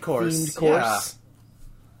 Donk City course. themed course, Yeah.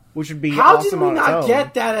 which would be How awesome did we on its not own.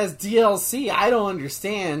 get that as DLC? I don't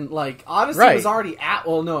understand. Like, Odyssey Right. was already at.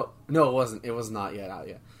 Well, no, it wasn't. It was not yet out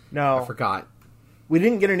yet. No, I forgot. we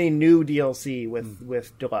didn't get any new DLC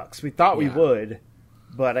with Deluxe. We thought we Yeah. would,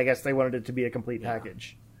 but I guess they wanted it to be a complete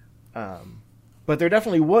package. But there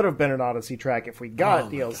definitely would have been an Odyssey track if we got Oh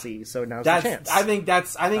my DLC. So now's That's. the chance. I think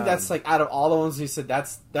that's like out of all the ones you said,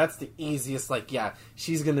 that's the easiest. Like, yeah,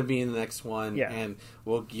 she's gonna be in the next one, Yeah. and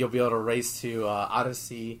you'll be able to race to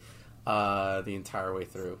Odyssey the entire way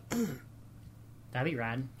through. That'd be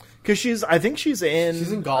rad. Because I think she's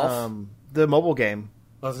in golf. the mobile game.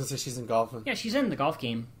 I was gonna say she's in golf. Yeah, she's in the golf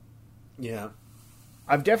game. Yeah.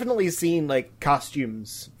 I've definitely seen like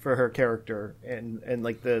costumes for her character and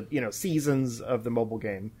like the seasons of the mobile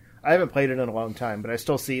game. I haven't played it in a long time, but I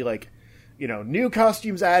still see like new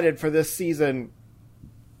costumes added for this season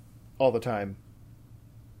all the time.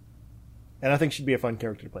 And I think she'd be a fun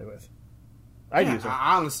character to play with. I'd use her.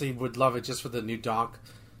 I honestly would love it just for the New Donk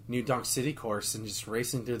City course and just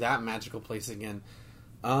racing through that magical place again.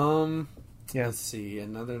 Yeah. Let's see,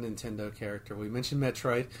 another Nintendo character. We mentioned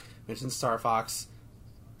Metroid, mentioned Star Fox,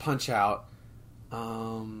 Punch Out,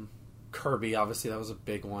 Kirby. Obviously, that was a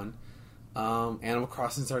big one. Animal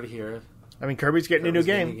Crossing's already here. I mean, Kirby's getting a new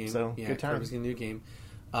Kirby's game, so yeah, good time. Kirby's getting a new game.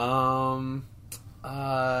 I'm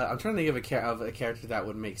trying to think of a character that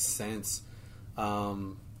would make sense. All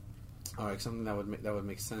right, something that would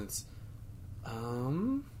make sense.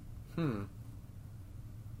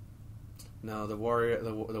 No, the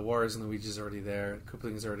Warriors and Luigi's already there.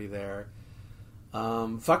 Koopaling's already there.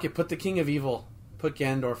 Fuck it, put the King of Evil. Put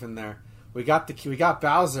Ganondorf in there. We got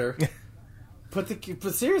Bowser.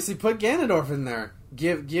 Seriously, put Ganondorf in there.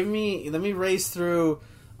 Let me race through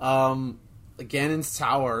Ganon's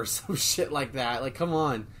tower or some shit like that. Like, come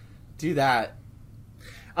on, do that.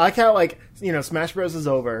 I like how Smash Bros is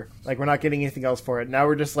over. Like, we're not getting anything else for it. Now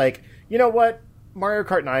we're just like, you know what? Mario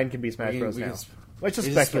Kart 9 can be Smash Bros now. Let's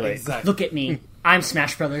just speculate. Exactly. Look at me. I'm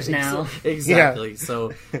Smash Brothers now. Exactly.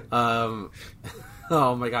 So, oh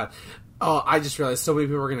my god. Oh, I just realized so many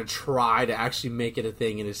people are going to try to actually make it a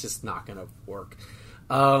thing, and it's just not going to work.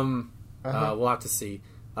 We'll have to see.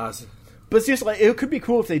 But it's just like, it could be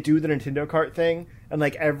cool if they do the Nintendo Kart thing, and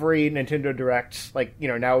like every Nintendo Direct, like, you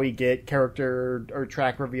know, now we get character or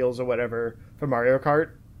track reveals or whatever for Mario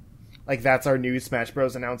Kart. Like, that's our new Smash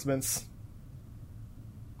Bros. Announcements.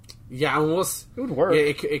 Yeah, and It would work. Yeah,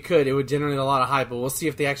 it could. It would generate a lot of hype, but we'll see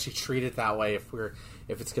if they actually treat it that way.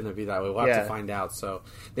 If it's going to be that way, we'll have to find out. So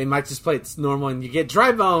they might just play it normal, and you get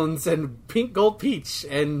Dry Bones and Pink Gold Peach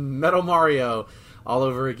and Metal Mario all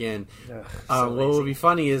over again. Ugh, what would be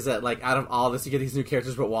funny is that, like, out of all this, you get these new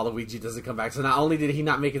characters, but Waluigi doesn't come back. So not only did he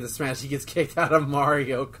not make it to Smash, he gets kicked out of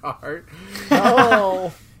Mario Kart.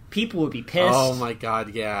 Oh, People would be pissed. Oh my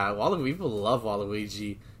god, yeah, people love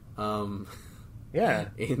Waluigi. yeah.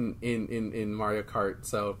 In Mario Kart.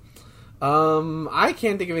 So, I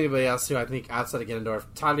can't think of anybody else who I think outside of Ganondorf.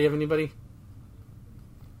 Todd, do you have anybody?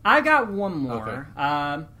 I got one more.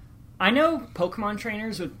 Okay. I know Pokemon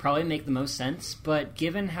trainers would probably make the most sense, but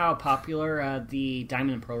given how popular the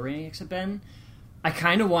Diamond and Pearl remakes have been, I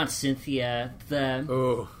kind of want Cynthia,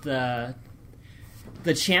 the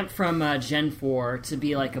champ from Gen 4, to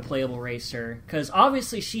be like a playable racer, because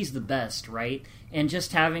obviously she's the best, right? And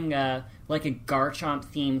just having like a Garchomp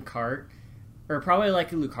themed kart, or probably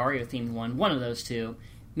like a Lucario themed one of those two,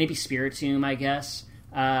 maybe Spiritomb, I guess.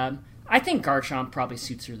 I think Garchomp probably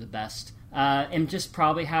suits her the best, and just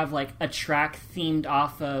probably have like a track themed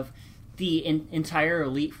off of the entire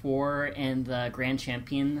Elite Four and the Grand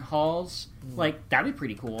Champion halls. Like, that'd be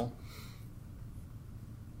pretty cool.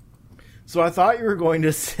 So I thought you were going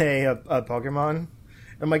to say a Pokemon.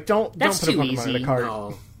 I'm like, don't put a Pokemon easy. in a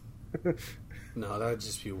cart. No, that'd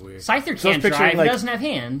just be weird. Scyther So I was can't drive, picturing, he like- doesn't have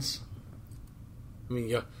hands. I mean,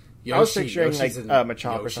 Yoshi, I was picturing, Yoshi's like, an-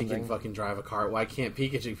 Machop or Yoshi something. can fucking drive a cart. Why can't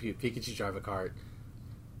Pikachu drive a cart?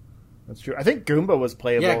 That's true. I think Goomba was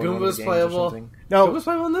playable. Yeah, in one of the Goomba's games or playable. something. No, Goomba's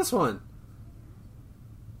playable in this one.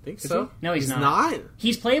 Think so? he? No, he's not.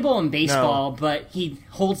 He's playable in baseball, but he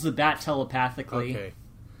holds the bat telepathically. Okay.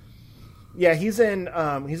 yeah, he's in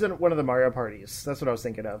one of the Mario parties. That's what I was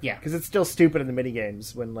thinking of. Yeah. because it's still stupid in the mini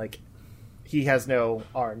games when like he has no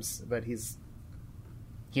arms, but He has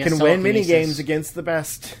can win mini telekinesis. games against the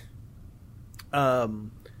best. But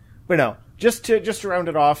no, just to round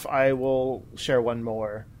it off, I will share one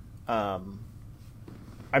more. I'm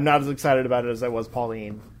not as excited about it as I was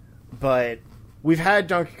Pauline, but we've had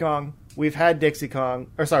Donkey Kong, we've had Dixie Kong,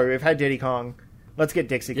 we've had Diddy Kong. Let's get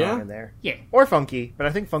Dixie Yeah? Kong in there, Yeah. or Funky, but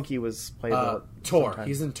I think Funky was playable. Tor. sometime.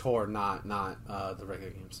 He's in Tor, not the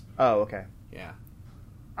regular games. Oh, okay. Yeah.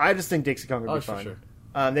 I just think Dixie Kong would be For fun.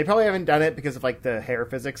 sure. They probably haven't done it because of like the hair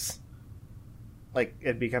physics. Like,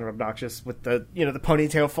 it'd be kind of obnoxious with the the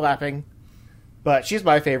ponytail flapping. But she's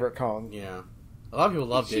my favorite Kong. Yeah. A lot of people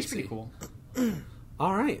love She's Dixie. pretty cool.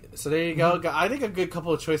 All right, so there you go. I think a good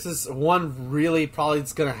couple of choices. One really probably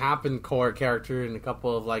is going to happen core character, and a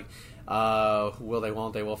couple of like, will they,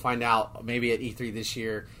 won't they? We'll find out maybe at E3 this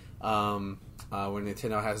year when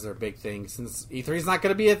Nintendo has their big thing. Since E3 is not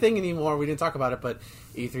going to be a thing anymore, we didn't talk about it, but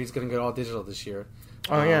E3 is going to go all digital this year.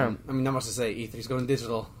 Oh, yeah. I mean, not much to say. E3 is going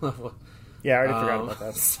digital. Yeah, I already forgot about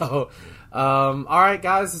that. So, all right,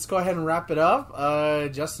 guys, let's go ahead and wrap it up.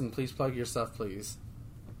 Justin, please plug your stuff, please.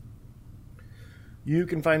 You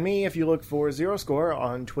can find me if you look for Zero Score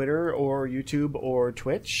on Twitter or YouTube or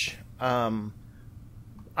Twitch. I'm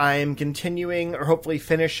continuing, or hopefully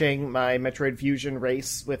finishing, my Metroid Fusion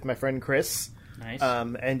race with my friend Chris. Nice.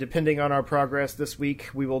 And depending on our progress this week,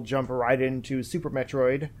 we will jump right into Super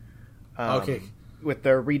Metroid. Okay. With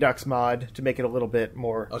the Redux mod to make it a little bit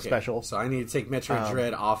more Okay, special. so I need to take Metroid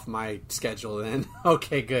Dread off my schedule then.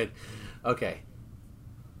 Okay, good. Okay.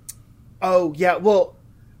 Oh, yeah, well,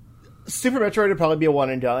 Super Metroid would probably be a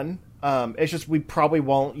one and done. It's just we probably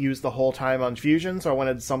won't use the whole time on Fusion, so I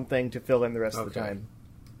wanted something to fill in the rest of the Okay. time.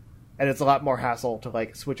 And it's a lot more hassle to,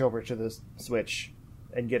 like, switch over to the Switch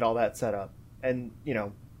and get all that set up. And,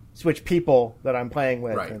 switch people that I'm playing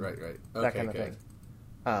with. Right. and Okay, that kind of good.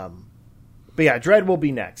 thing. But yeah, Dread will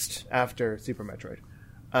be next after Super Metroid.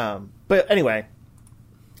 But anyway,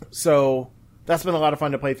 so that's been a lot of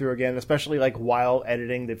fun to play through again, especially like while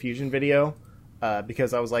editing the Fusion video,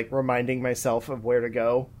 because I was like reminding myself of where to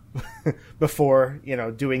go before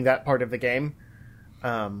doing that part of the game.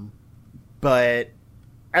 But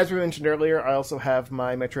as we mentioned earlier, I also have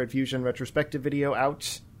my Metroid Fusion retrospective video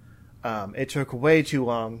out. It took way too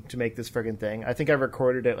long to make this friggin' thing. I think I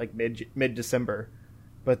recorded it like mid-December.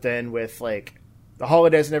 But then with, like, the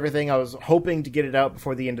holidays and everything, I was hoping to get it out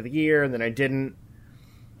before the end of the year, and then I didn't.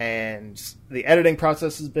 And the editing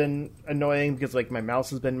process has been annoying because, like, my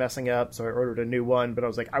mouse has been messing up, so I ordered a new one. But I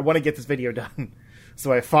was like, I want to get this video done.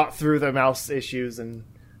 So I fought through the mouse issues and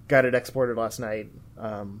got it exported last night.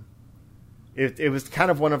 it was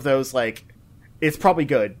kind of one of those, like, it's probably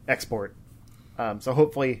good export. So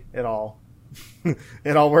hopefully it all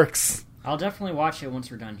works. I'll definitely watch it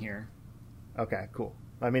once we're done here. Okay, cool.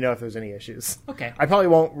 Let me know if there's any issues. Okay. I probably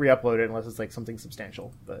won't re-upload it unless it's like something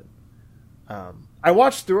substantial. But I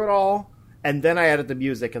watched through it all, and then I added the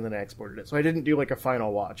music, and then I exported it. So I didn't do like a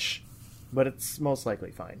final watch, but it's most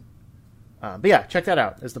likely fine. But yeah, check that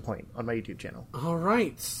out is the point on my YouTube channel. All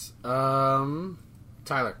right.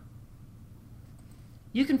 Tyler.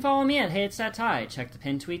 You can follow me at Hey It's That Ty. Check the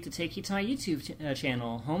pinned tweet to take you to my YouTube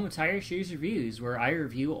channel, home of Tire Shoes Reviews, where I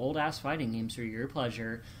review old-ass fighting games for your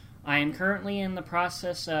pleasure. I am currently in the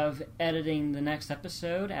process of editing the next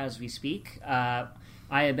episode as we speak. I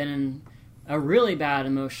have been in a really bad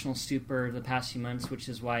emotional stupor the past few months, which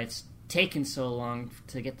is why it's taken so long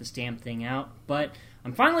to get this damn thing out. But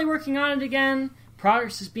I'm finally working on it again.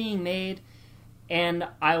 Progress is being made. And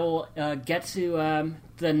I will get to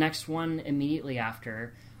the next one immediately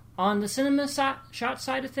after. On the cinema shot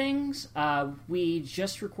side of things, we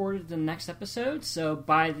just recorded the next episode, so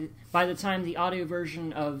by the time the audio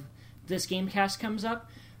version of this Gamecast comes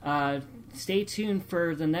up, stay tuned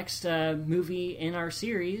for the next movie in our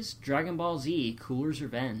series, Dragon Ball Z: Cooler's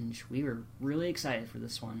Revenge. We were really excited for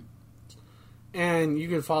this one. And you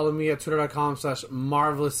can follow me at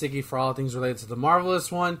twitter.com/MarvelousIggy for all things related to the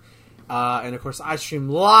Marvelous one. And of course, I stream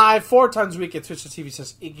live 4 times a week at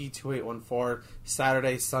twitch.tv/Iggy2814,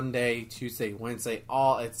 Saturday, Sunday, Tuesday, Wednesday,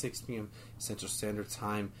 all at 6 p.m. Central Standard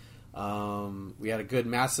Time. We had a good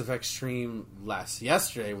Mass Effect stream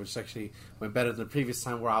yesterday, which actually went better than the previous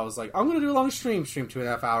time, where I was like, I'm going to do a long stream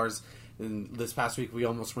 2.5 hours. And this past week, we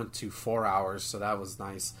almost went to 4 hours, so that was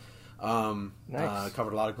nice. Nice.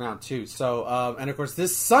 Covered a lot of ground too. So, and of course,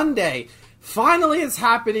 this Sunday, finally it's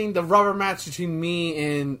happening. The rubber match between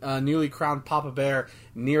me and newly crowned Papa Bear,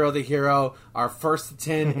 Nero the Hero. Our first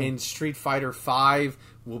 10 in Street Fighter V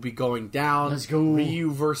will be going down. Let's go.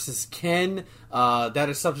 Ryu versus Ken. That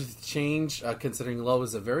is subject to change, considering Lo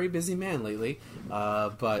is a very busy man lately.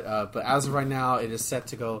 But as of right now, it is set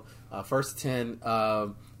to go first 10.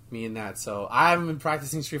 Me and that. So I haven't been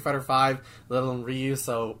practicing Street Fighter V, let alone Ryu,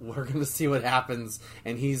 so we're going to see what happens.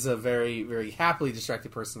 And he's a very, very happily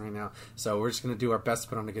distracted person right now, so we're just going to do our best to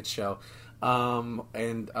put on a good show. Of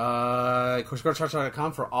course, go to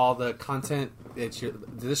charge.com for all the content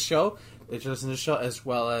this show, if you listen to this show, as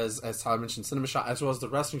well as Tyler mentioned, Cinema Shot, as well as the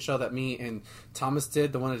wrestling show that me and Thomas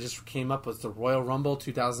did. The one that just came up was the Royal Rumble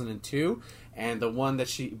 2002, and the one that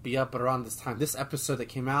should be up around this time, this episode that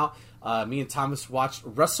came out, me and Thomas watched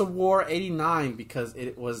Wrestle War 89 because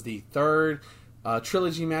it was the third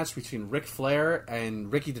trilogy match between Ric Flair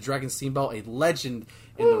and Ricky the Dragon Steamboat, a legend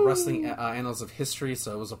in the wrestling annals of history.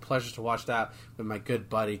 So it was a pleasure to watch that with my good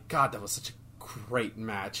buddy. God, that was such a great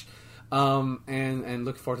match. And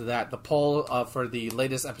look forward to that. The poll for the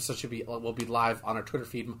latest episode will be live on our Twitter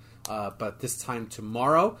feed, but this time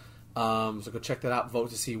tomorrow. So go check that out. Vote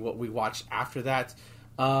to see what we watch after that.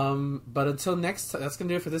 But until next, that's gonna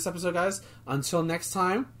do it for this episode, guys. Until next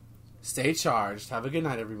time, stay charged. Have a good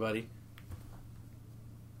night, everybody.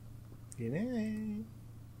 Good night.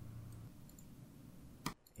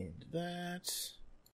 And that.